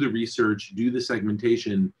actually do the research, do the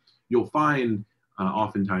segmentation, you'll find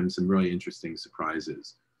oftentimes some really interesting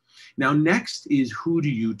surprises. Now, next is who do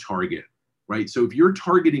you target, right? So if you're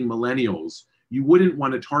targeting millennials, you wouldn't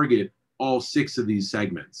want to target all 6 of these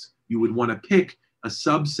segments. You would want to pick a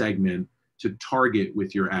sub-segment to target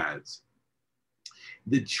with your ads.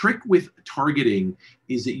 The trick with targeting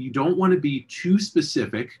is that you don't want to be too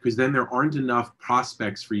specific because then there aren't enough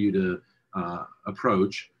prospects for you to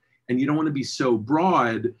approach. And you don't want to be so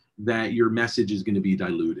broad that your message is going to be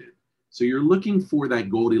diluted. So you're looking for that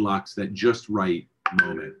Goldilocks, that just right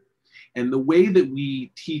moment. And the way that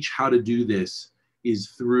we teach how to do this is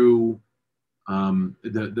through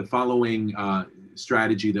the following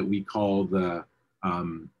strategy that we call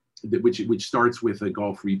which starts with a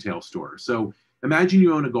golf retail store. So imagine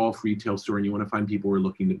you own a golf retail store and you want to find people who are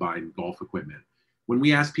looking to buy golf equipment. When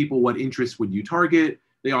we ask people what interests would you target,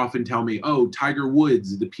 they often tell me, oh, Tiger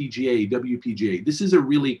Woods, the PGA, WPGA. This is a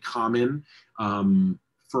really common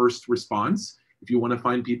first response. If you want to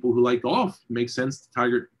find people who like golf, it makes sense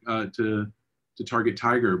to target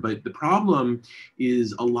Tiger. But the problem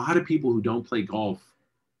is a lot of people who don't play golf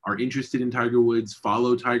are interested in Tiger Woods,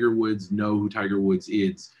 follow Tiger Woods, know who Tiger Woods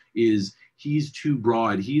is he's too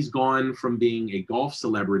broad. He's gone from being a golf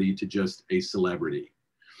celebrity to just a celebrity.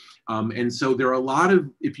 And so there are a lot of,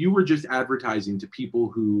 if you were just advertising to people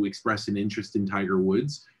who express an interest in Tiger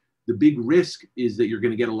Woods, the big risk is that you're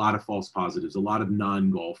going to get a lot of false positives, a lot of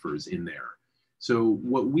non-golfers in there. So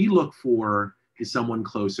what we look for is someone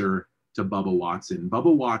closer to Bubba Watson.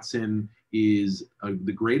 Bubba Watson is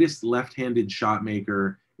the greatest left-handed shot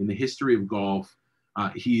maker in the history of golf.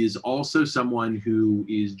 He is also someone who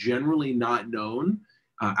is generally not known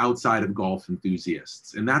outside of golf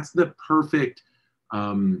enthusiasts. And that's the perfect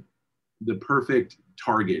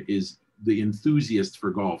target, is the enthusiast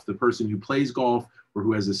for golf, the person who plays golf or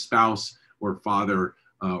who has a spouse or father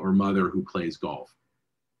or mother who plays golf.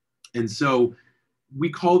 And so we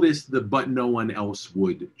call this the "but no one else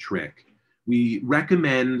would" trick. We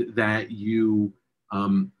recommend that you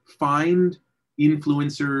find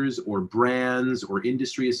influencers or brands or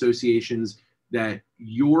industry associations that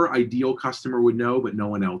your ideal customer would know, but no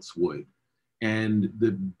one else would. And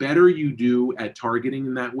the better you do at targeting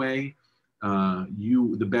in that way,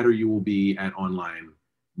 the better you will be at online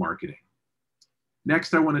marketing.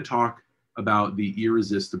 Next, I want to talk about the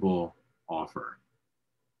irresistible offer.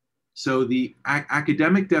 So the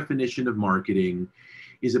academic definition of marketing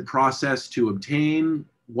is a process to obtain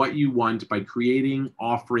what you want by creating,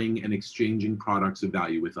 offering, and exchanging products of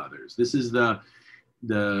value with others. This is the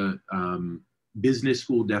business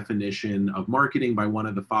school definition of marketing by one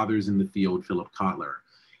of the fathers in the field, Philip Kotler.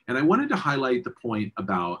 And I wanted to highlight the point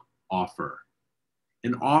about offer.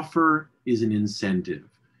 An offer is an incentive.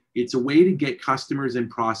 It's a way to get customers and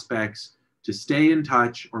prospects to stay in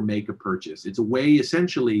touch or make a purchase. It's a way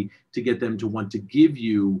essentially to get them to want to give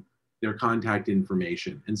you their contact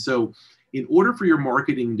information. And so in order for your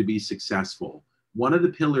marketing to be successful, one of the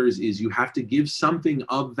pillars is you have to give something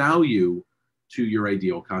of value to your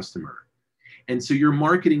ideal customer. And so your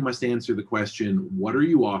marketing must answer the question, what are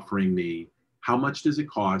you offering me? How much does it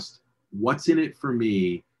cost? What's in it for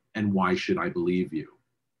me? And why should I believe you?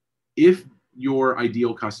 If your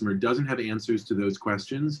ideal customer doesn't have answers to those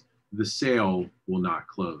questions, the sale will not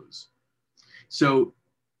close. So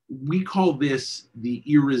we call this the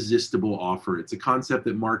irresistible offer. It's a concept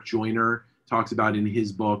that Mark Joyner talks about in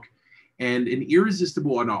his book. And an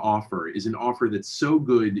irresistible offer is an offer that's so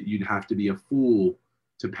good you'd have to be a fool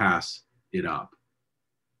to pass it up.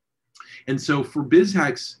 And so for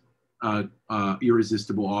BizHack's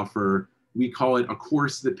irresistible offer, we call it a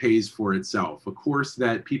course that pays for itself, a course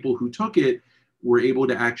that people who took it were able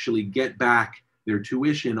to actually get back their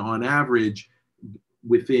tuition on average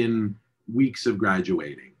within weeks of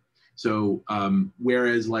graduating. So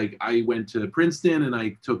whereas like I went to Princeton and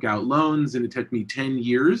I took out loans and it took me 10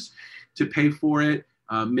 years to pay for it,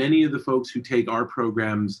 many of the folks who take our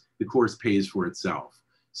programs, the course pays for itself.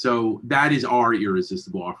 So that is our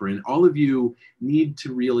irresistible offer. And all of you need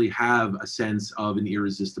to really have a sense of an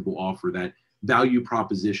irresistible offer, that value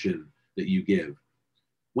proposition that you give.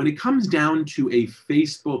 When it comes down to a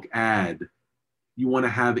Facebook ad, you want to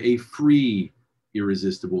have a free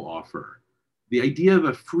irresistible offer. The idea of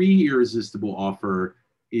a free irresistible offer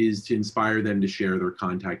is to inspire them to share their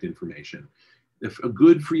contact information. If a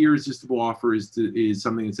good free irresistible offer is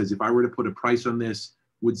something that says, if I were to put a price on this,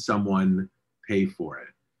 would someone pay for it?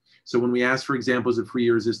 So when we ask for examples of free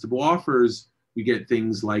irresistible offers, we get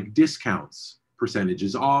things like discounts,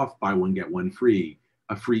 percentages off, buy one, get one free,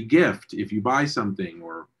 a free gift if you buy something,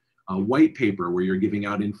 or a white paper where you're giving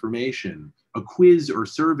out information, a quiz or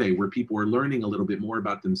survey where people are learning a little bit more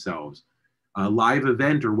about themselves, a live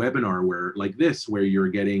event or webinar where, like this, where you're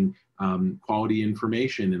getting quality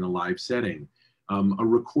information in a live setting. A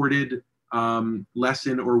recorded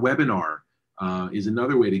lesson or webinar is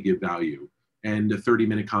another way to give value, and a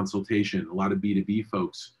 30-minute consultation. A lot of B2B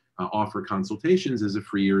folks offer consultations as a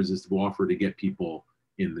free irresistible offer to get people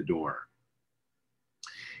in the door.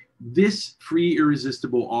 This free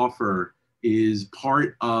irresistible offer is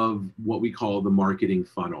part of what we call the marketing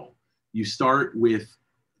funnel. You start with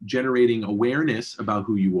generating awareness about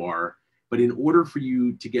who you are, but in order for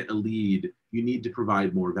you to get a lead, you need to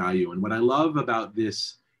provide more value. And what I love about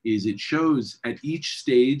this is it shows at each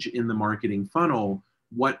stage in the marketing funnel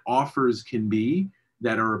what offers can be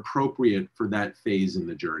that are appropriate for that phase in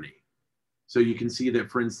the journey. So you can see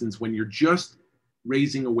that, for instance, when you're just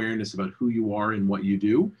raising awareness about who you are and what you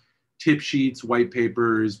do, tip sheets, white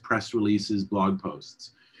papers, press releases, blog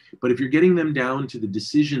posts. But if you're getting them down to the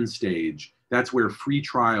decision stage, that's where free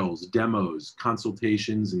trials, demos,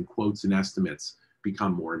 consultations, and quotes and estimates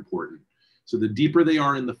become more important. So the deeper they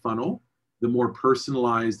are in the funnel, the more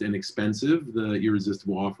personalized and expensive the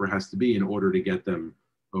irresistible offer has to be in order to get them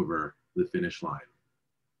over the finish line.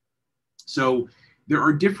 So there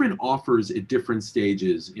are different offers at different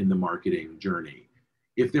stages in the marketing journey.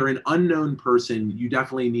 If they're an unknown person, you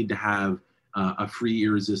definitely need to have a free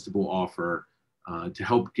irresistible offer to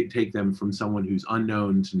help take them from someone who's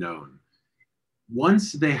unknown to known.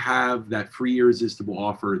 Once they have that free irresistible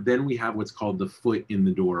offer, then we have what's called the foot in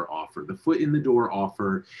the door offer. The foot in the door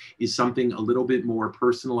offer is something a little bit more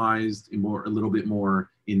personalized and a little bit more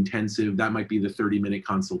intensive. That might be the 30-minute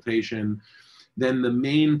consultation. Then the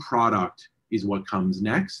main product is what comes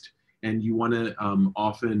next. And you want to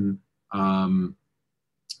often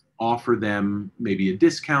offer them maybe a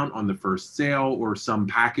discount on the first sale or some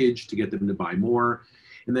package to get them to buy more.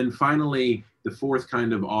 And then finally, the fourth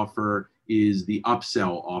kind of offer is the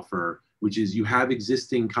upsell offer, which is you have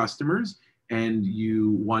existing customers and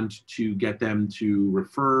you want to get them to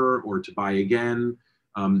refer or to buy again,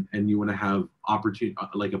 and you want to have opportunity,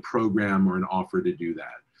 like a program or an offer to do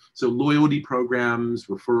that. So loyalty programs,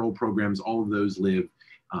 referral programs, all of those live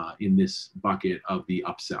in this bucket of the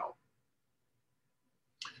upsell.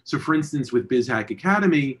 So for instance, with BizHack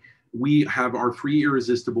Academy, we have our free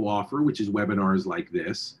irresistible offer, which is webinars like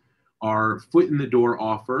this, our foot in the door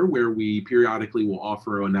offer, where we periodically will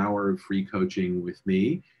offer an hour of free coaching with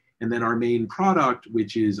me, and then our main product,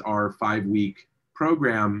 which is our 5-week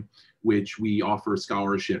program, which we offer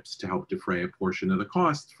scholarships to help defray a portion of the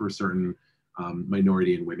cost for certain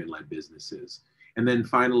minority and women-led businesses. And then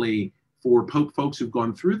finally, for folks who've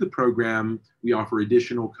gone through the program, we offer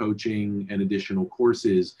additional coaching and additional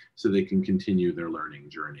courses so they can continue their learning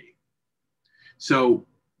journey. So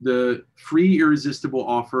the free irresistible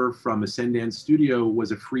offer from Ascendance Studio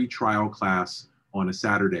was a free trial class on a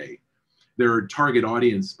Saturday. Their target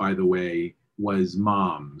audience, by the way, was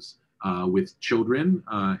moms with children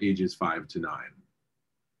ages 5 to 9.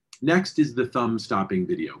 Next is the thumb stopping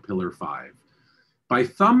video, pillar 5. By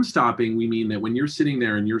thumb stopping, we mean that when you're sitting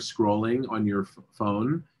there and you're scrolling on your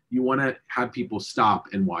phone, you want to have people stop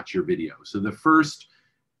and watch your video. So the first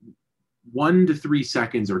 1 to 3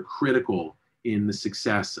 seconds are critical in the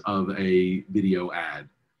success of a video ad.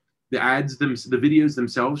 The videos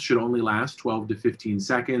themselves should only last 12 to 15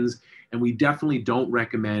 seconds, and we definitely don't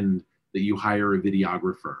recommend that you hire a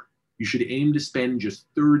videographer. You should aim to spend just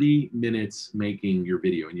 30 minutes making your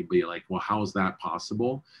video, and you'd be like, well, how is that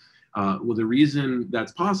possible? Well, the reason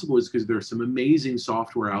that's possible is because there's some amazing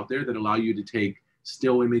software out there that allow you to take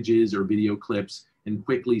still images or video clips and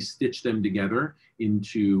quickly stitch them together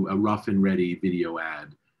into a rough and ready video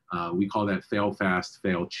ad. We call that fail fast,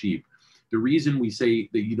 fail cheap. The reason we say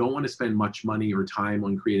that you don't want to spend much money or time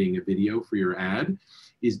on creating a video for your ad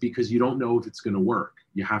is because you don't know if it's going to work.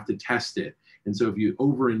 You have to test it. And so if you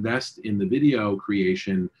overinvest in the video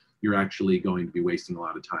creation, you're actually going to be wasting a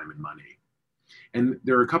lot of time and money. And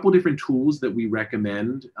there are a couple different tools that we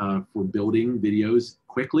recommend for building videos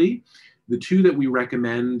quickly. The two that we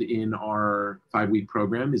recommend in our 5-week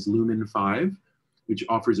program is Lumen 5, which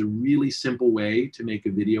offers a really simple way to make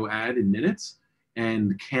a video ad in minutes,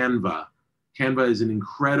 and Canva. Canva is an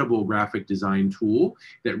incredible graphic design tool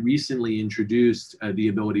that recently introduced the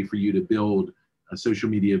ability for you to build social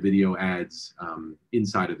media video ads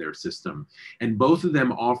inside of their system. And both of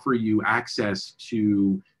them offer you access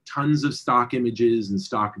to tons of stock images and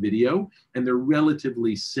stock video, and they're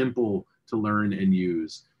relatively simple to learn and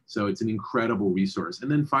use. So it's an incredible resource.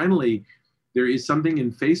 And then finally, there is something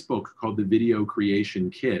in Facebook called the Video Creation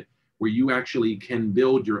Kit, where you actually can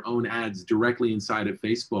build your own ads directly inside of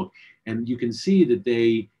Facebook. And you can see that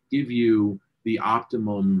they give you the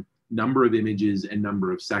optimum number of images and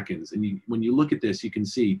number of seconds. And when you look at this, you can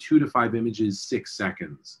see 2 to 5 images, 6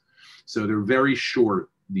 seconds. So they're very short,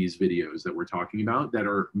 these videos that we're talking about, that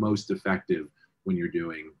are most effective when you're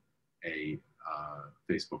doing a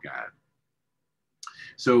Facebook ad.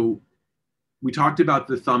 So we talked about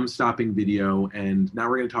the thumb stopping video, and now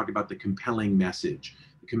we're going to talk about the compelling message.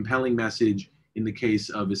 The compelling message in the case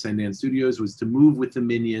of Ascendance Studios was to move with the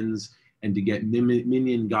minions and to get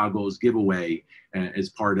minion goggles giveaway as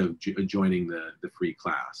part of joining the free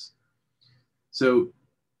class. So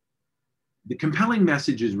the compelling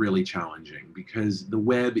message is really challenging because the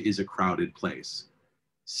web is a crowded place.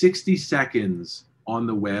 60 seconds on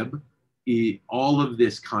the web, all of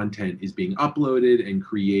this content is being uploaded and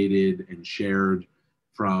created and shared,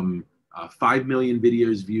 from 5 million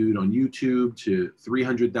videos viewed on YouTube to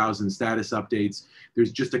 300,000 status updates.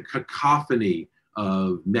 There's just a cacophony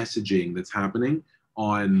of messaging that's happening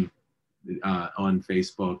on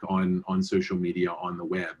Facebook, on social media, on the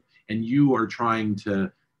web. And you are trying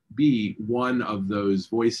to be one of those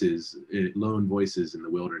voices, lone voices in the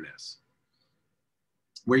wilderness.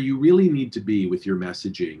 Where you really need to be with your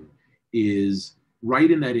messaging is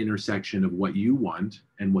right in that intersection of what you want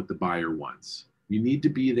and what the buyer wants. You need to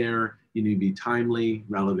be there. You need to be timely,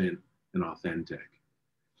 relevant, and authentic.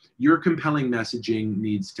 Your compelling messaging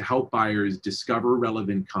needs to help buyers discover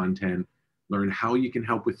relevant content, learn how you can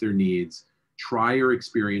help with their needs, try or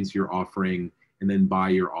experience your offering, and then buy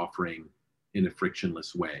your offering in a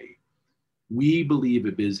frictionless way. We believe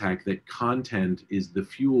at BizHack that content is the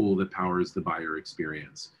fuel that powers the buyer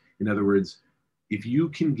experience. In other words, if you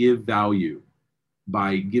can give value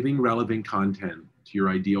by giving relevant content to your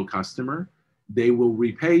ideal customer, they will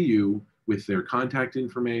repay you with their contact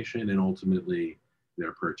information and ultimately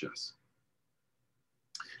their purchase.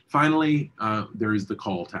 Finally, there is the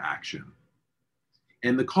call to action.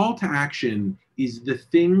 And the call to action is the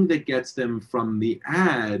thing that gets them from the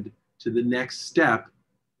ad to the next step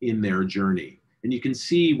in their journey. And you can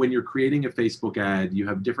see when you're creating a Facebook ad, you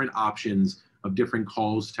have different options of different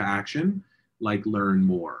calls to action, like learn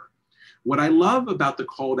more. What I love about the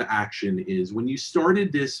call to action is when you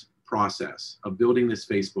started this process of building this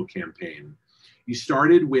Facebook campaign, you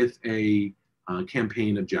started with a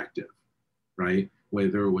campaign objective, right?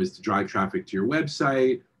 Whether it was to drive traffic to your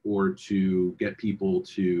website or to get people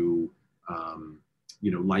to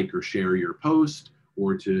like or share your post,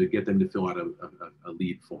 or to get them to fill out a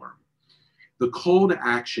lead form. The call to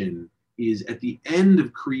action is at the end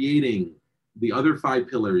of creating the other 5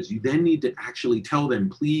 pillars. You then need to actually tell them,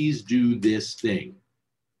 please do this thing.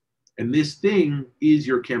 And this thing is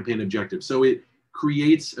your campaign objective. So it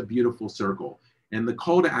creates a beautiful circle. And the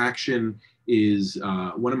call to action is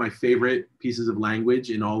one of my favorite pieces of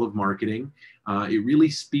language in all of marketing. It really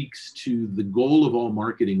speaks to the goal of all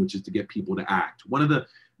marketing, which is to get people to act. One of the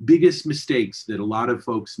biggest mistakes that a lot of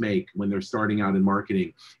folks make when they're starting out in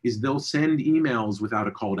marketing is they'll send emails without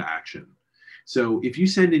a call to action. So if you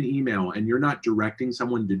send an email and you're not directing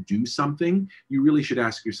someone to do something, you really should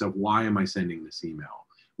ask yourself, why am I sending this email?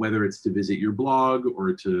 Whether it's to visit your blog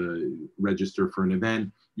or to register for an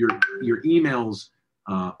event, your emails,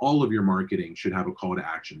 all of your marketing should have a call to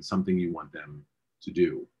action, something you want them to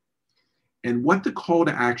do. And what the call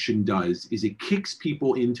to action does is it kicks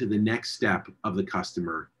people into the next step of the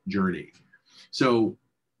customer journey. So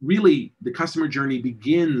really, the customer journey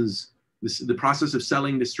begins, the process of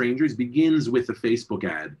selling to strangers begins with a Facebook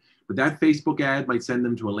ad. But that Facebook ad might send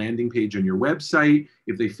them to a landing page on your website.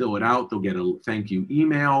 If they fill it out, they'll get a thank you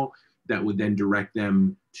email that would then direct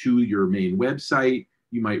them to your main website.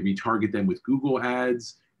 You might retarget them with Google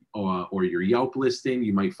ads or your Yelp listing.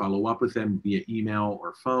 You might follow up with them via email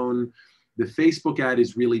or phone. The Facebook ad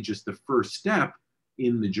is really just the first step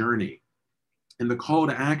in the journey. And the call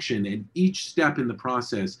to action and each step in the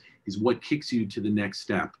process is what kicks you to the next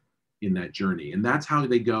step in that journey. And that's how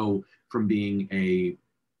they go from being a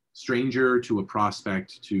stranger to a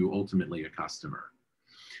prospect to ultimately a customer.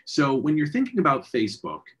 So when you're thinking about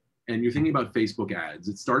Facebook and you're thinking about Facebook ads,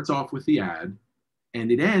 it starts off with the ad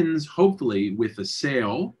and it ends hopefully with a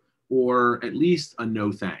sale or at least a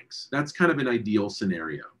no thanks. That's kind of an ideal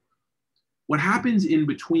scenario. What happens in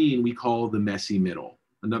between we call the messy middle,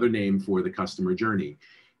 another name for the customer journey.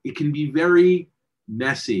 It can be very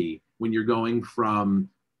messy when you're going from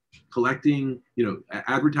collecting,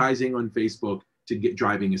 advertising on Facebook to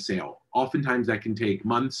driving a sale. Oftentimes that can take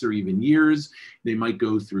months or even years. They might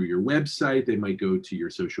go through your website, they might go to your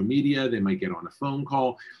social media, they might get on a phone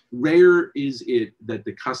call. Rare is it that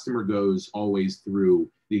the customer goes always through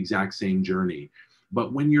the exact same journey.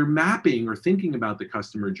 But when you're mapping or thinking about the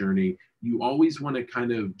customer journey, you always want to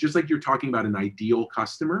kind of, just like you're talking about an ideal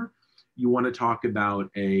customer, you want to talk about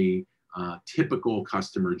a typical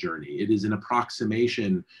customer journey. It is an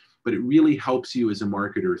approximation, but it really helps you as a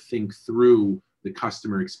marketer think through the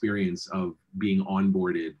customer experience of being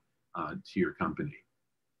onboarded to your company.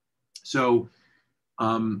 So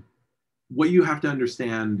what you have to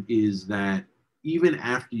understand is that even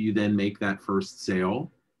after you then make that first sale,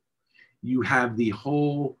 you have the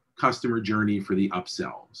whole customer journey for the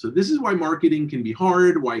upsell. So this is why marketing can be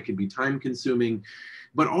hard, why it can be time consuming,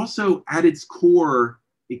 but also at its core,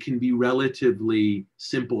 it can be relatively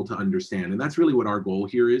simple to understand. And that's really what our goal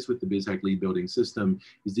here is with the BizHack Lead Building System,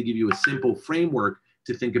 is to give you a simple framework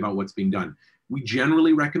to think about what's being done. We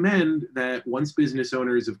generally recommend that once business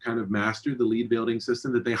owners have kind of mastered the lead building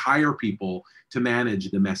system, that they hire people to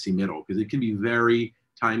manage the messy middle, because it can be very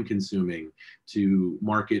time consuming to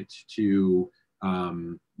market to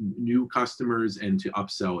new customers and to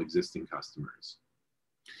upsell existing customers.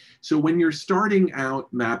 So when you're starting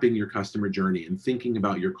out mapping your customer journey and thinking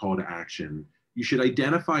about your call to action, you should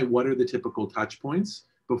identify what are the typical touch points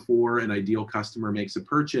before an ideal customer makes a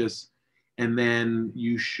purchase, and then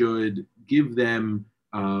you should give them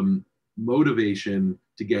motivation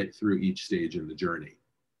to get through each stage in the journey.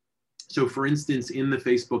 So for instance, in the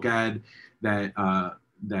Facebook ad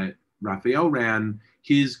that Raphael ran,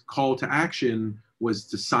 his call to action was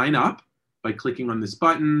to sign up by clicking on this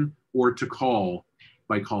button, or to call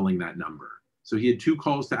by calling that number. So he had 2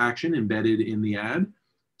 calls to action embedded in the ad: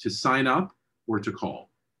 to sign up or to call.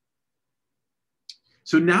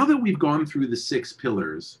 So now that we've gone through the 6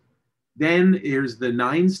 pillars, then there's the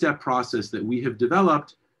 9-step process that we have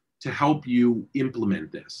developed to help you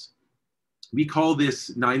implement this. We call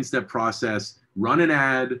this 9-step process run an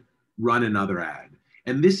ad, run another ad.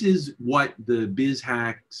 And this is what the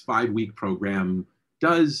BizHack's 5-week program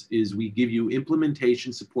does, is we give you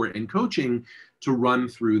implementation support and coaching to run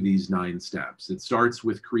through these 9 steps. It starts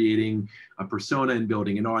with creating a persona and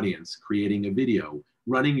building an audience, creating a video,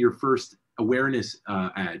 running your first awareness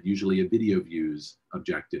ad, usually a video views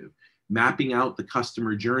objective, mapping out the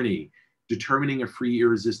customer journey, determining a free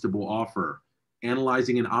irresistible offer,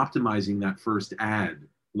 analyzing and optimizing that first ad,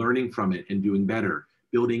 learning from it and doing better,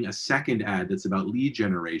 building a second ad that's about lead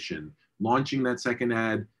generation, launching that second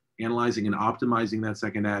ad, analyzing and optimizing that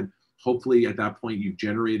second ad. Hopefully at that point you've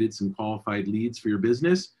generated some qualified leads for your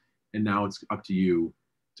business, and now it's up to you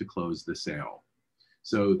to close the sale.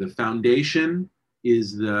 So the foundation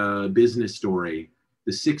is the business story.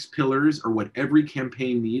 The 6 pillars are what every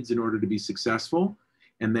campaign needs in order to be successful.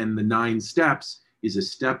 And then the 9 steps is a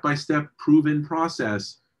step-by-step proven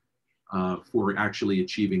process for actually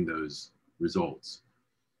achieving those results.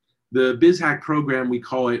 The BizHack program, we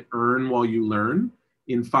call it Earn While You Learn.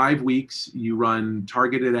 In 5 weeks, you run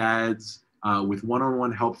targeted ads with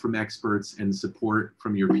one-on-one help from experts and support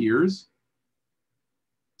from your peers.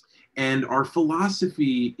 And our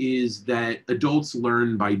philosophy is that adults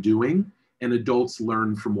learn by doing, and adults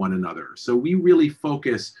learn from one another. So we really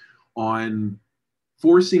focus on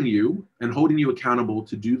forcing you and holding you accountable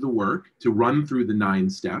to do the work, to run through the 9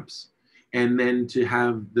 steps, and then to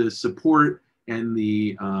have the support and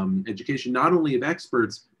the education, not only of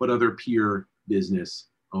experts, but other peer business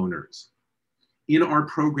owners. In our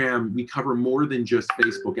program, we cover more than just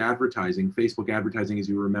Facebook advertising. Facebook advertising, as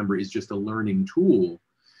you remember, is just a learning tool,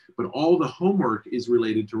 but all the homework is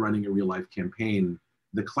related to running a real-life campaign.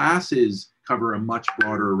 The classes cover a much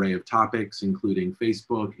broader array of topics, including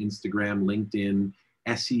Facebook, Instagram, LinkedIn,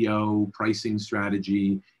 SEO, pricing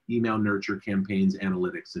strategy, email nurture campaigns,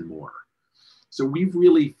 analytics, and more. So we've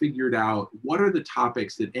really figured out what are the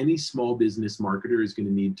topics that any small business marketer is going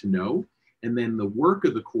to need to know. And then the work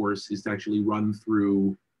of the course is to actually run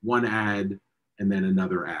through one ad and then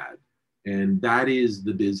another ad. And that is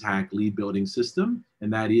the BizHack lead building system.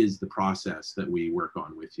 And that is the process that we work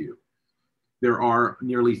on with you. There are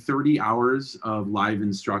nearly 30 hours of live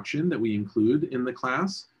instruction that we include in the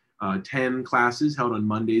class, 10 classes held on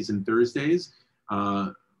Mondays and Thursdays,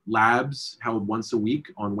 labs held once a week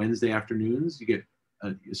on Wednesday afternoons. You get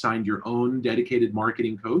assigned your own dedicated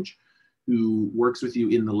marketing coach who works with you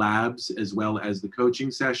in the labs as well as the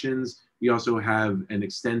coaching sessions. We also have an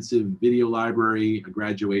extensive video library, a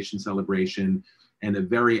graduation celebration, and a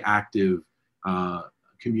very active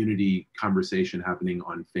community conversation happening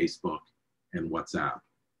on Facebook and WhatsApp.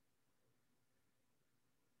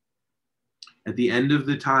 At the end of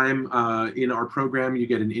the time in our program, you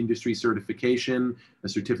get an industry certification, a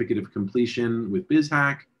certificate of completion with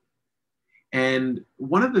BizHack. And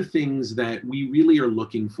one of the things that we really are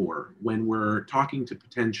looking for when we're talking to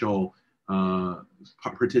potential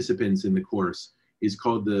participants in the course is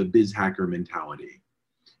called the BizHacker mentality.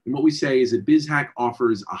 And what we say is that BizHack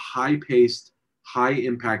offers a high-paced,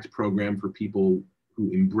 high-impact program for people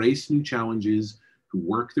who embrace new challenges, who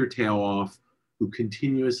work their tail off, who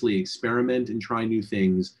continuously experiment and try new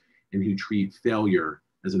things, and who treat failure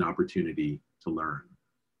as an opportunity to learn.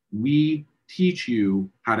 We teach you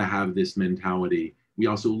how to have this mentality. We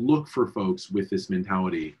also look for folks with this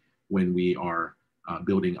mentality when we are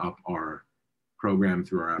building up our program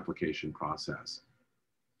through our application process.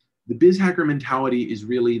 The BizHacker mentality is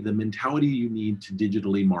really the mentality you need to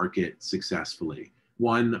digitally market successfully.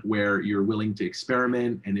 One where you're willing to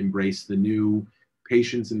experiment and embrace the new,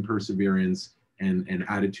 patience and perseverance, and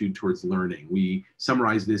attitude towards learning. We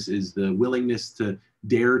summarize this as the willingness to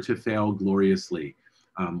dare to fail gloriously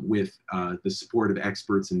with the support of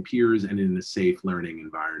experts and peers and in a safe learning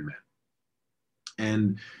environment.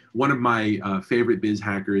 And one of my favorite biz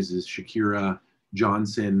hackers is Shakira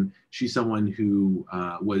Johnson. She's someone who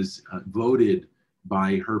was voted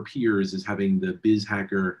by her peers as having the biz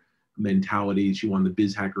hacker mentality. She won the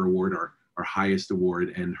Biz Hacker Award, our highest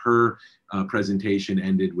award, and her presentation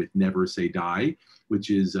ended with "Never Say Die," which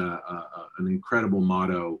is an incredible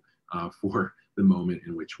motto for the moment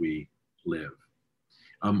in which we live.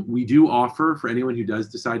 We do offer, for anyone who does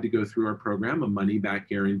decide to go through our program, a money-back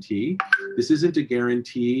guarantee. This isn't a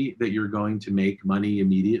guarantee that you're going to make money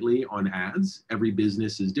immediately on ads. Every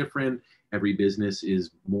business is different. Every business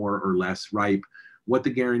is more or less ripe. What the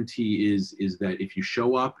guarantee is that if you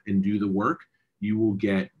show up and do the work, you will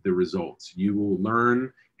get the results. You will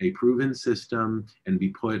learn a proven system and be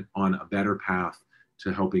put on a better path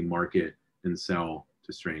to helping market and sell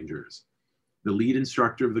to strangers. The lead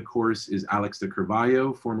instructor of the course is Alex de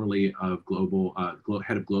Carvalho, formerly of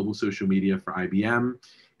head of global social media for IBM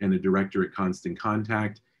and a director at Constant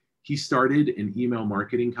Contact. He started an email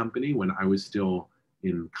marketing company when I was still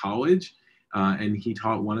in college, and he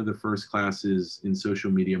taught one of the first classes in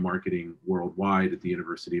social media marketing worldwide at the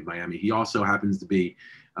University of Miami. He also happens to be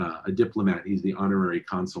a diplomat. He's the honorary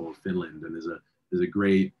consul of Finland and is a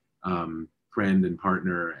great friend and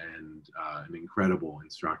partner and an incredible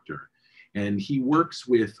instructor. And he works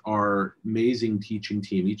with our amazing teaching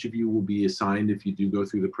team. Each of you will be assigned, if you do go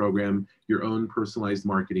through the program, your own personalized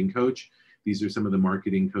marketing coach. These are some of the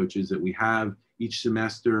marketing coaches that we have. Each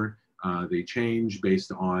semester, they change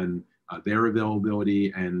based on their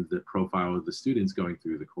availability and the profile of the students going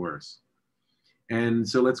through the course. And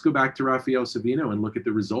so let's go back to Rafael Savino and look at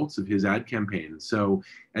the results of his ad campaign. So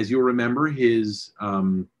as you'll remember, his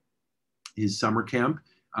summer camp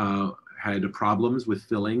had problems with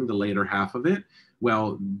filling the later half of it.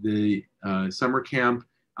 Well, the summer camp,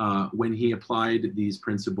 when he applied these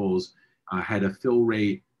principles, had a fill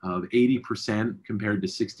rate of 80% compared to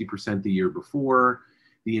 60% the year before.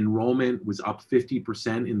 The enrollment was up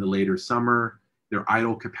 50% in the later summer. Their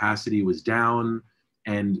idle capacity was down,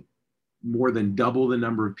 and more than double the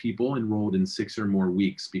number of people enrolled in 6 or more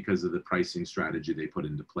weeks because of the pricing strategy they put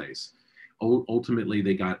into place. Ultimately,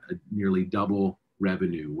 they got a nearly double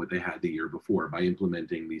revenue what they had the year before by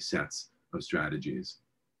implementing these sets of strategies.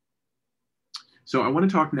 So I want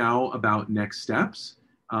to talk now about next steps.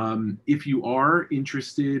 If you are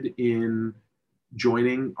interested in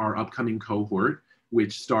joining our upcoming cohort,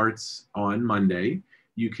 which starts on Monday,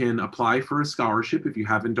 you can apply for a scholarship if you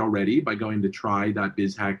haven't already by going to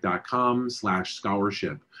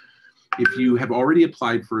try.bizhack.com/scholarship. If you have already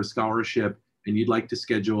applied for a scholarship and you'd like to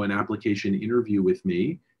schedule an application interview with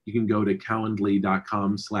me, you can go to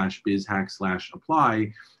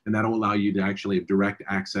calendly.com/bizhack/apply, and that'll allow you to actually have direct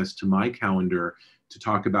access to my calendar to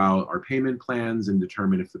talk about our payment plans and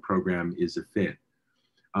determine if the program is a fit.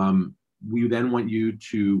 We then want you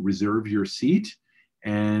to reserve your seat,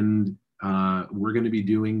 and we're going to be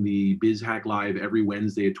doing the BizHack Live every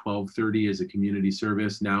Wednesday at 12:30 as a community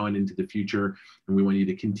service now and into the future, and we want you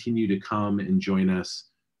to continue to come and join us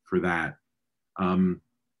for that.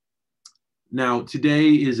 Now,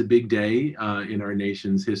 today is a big day in our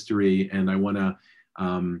nation's history, and I want to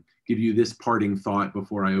give you this parting thought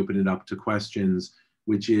before I open it up to questions,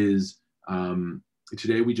 which is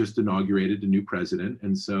today we just inaugurated a new president,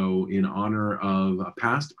 and so in honor of a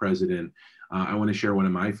past president, I want to share one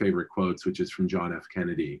of my favorite quotes, which is from John F.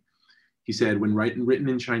 Kennedy. He said, when written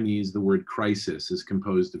in Chinese, the word crisis is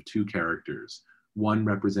composed of 2 characters. One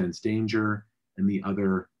represents danger, and the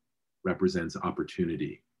other represents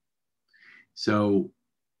opportunity. So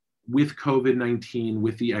with COVID-19,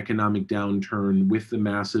 with the economic downturn, with the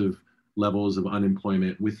massive levels of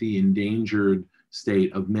unemployment, with the endangered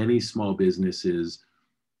state of many small businesses,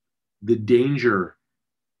 the danger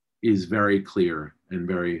is very clear and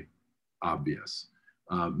very obvious.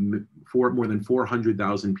 More than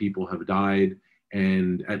 400,000 people have died,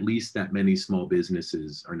 and at least that many small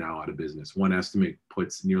businesses are now out of business. One estimate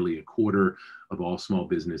puts nearly a quarter of all small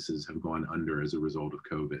businesses have gone under as a result of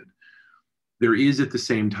COVID. There is at the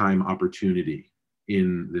same time opportunity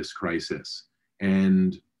in this crisis,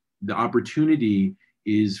 and the opportunity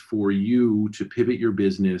is for you to pivot your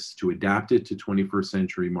business, to adapt it to 21st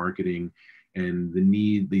century marketing and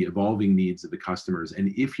the evolving needs of the customers.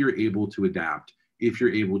 And if you're able to adapt, if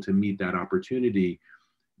you're able to meet that opportunity,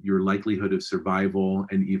 your likelihood of survival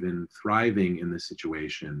and even thriving in this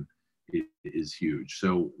situation is huge.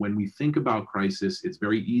 So when we think about crisis, it's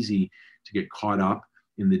very easy to get caught up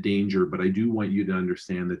in the danger, but I do want you to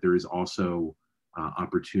understand that there is also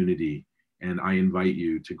opportunity, and I invite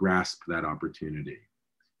you to grasp that opportunity.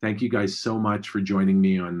 Thank you guys so much for joining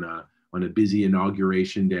me on a busy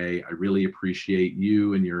inauguration day. I really appreciate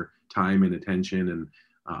you and your time and attention, and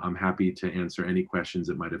I'm happy to answer any questions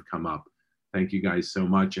that might have come up. Thank you guys so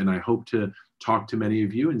much, and I hope to talk to many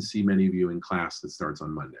of you and see many of you in class that starts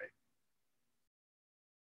on Monday.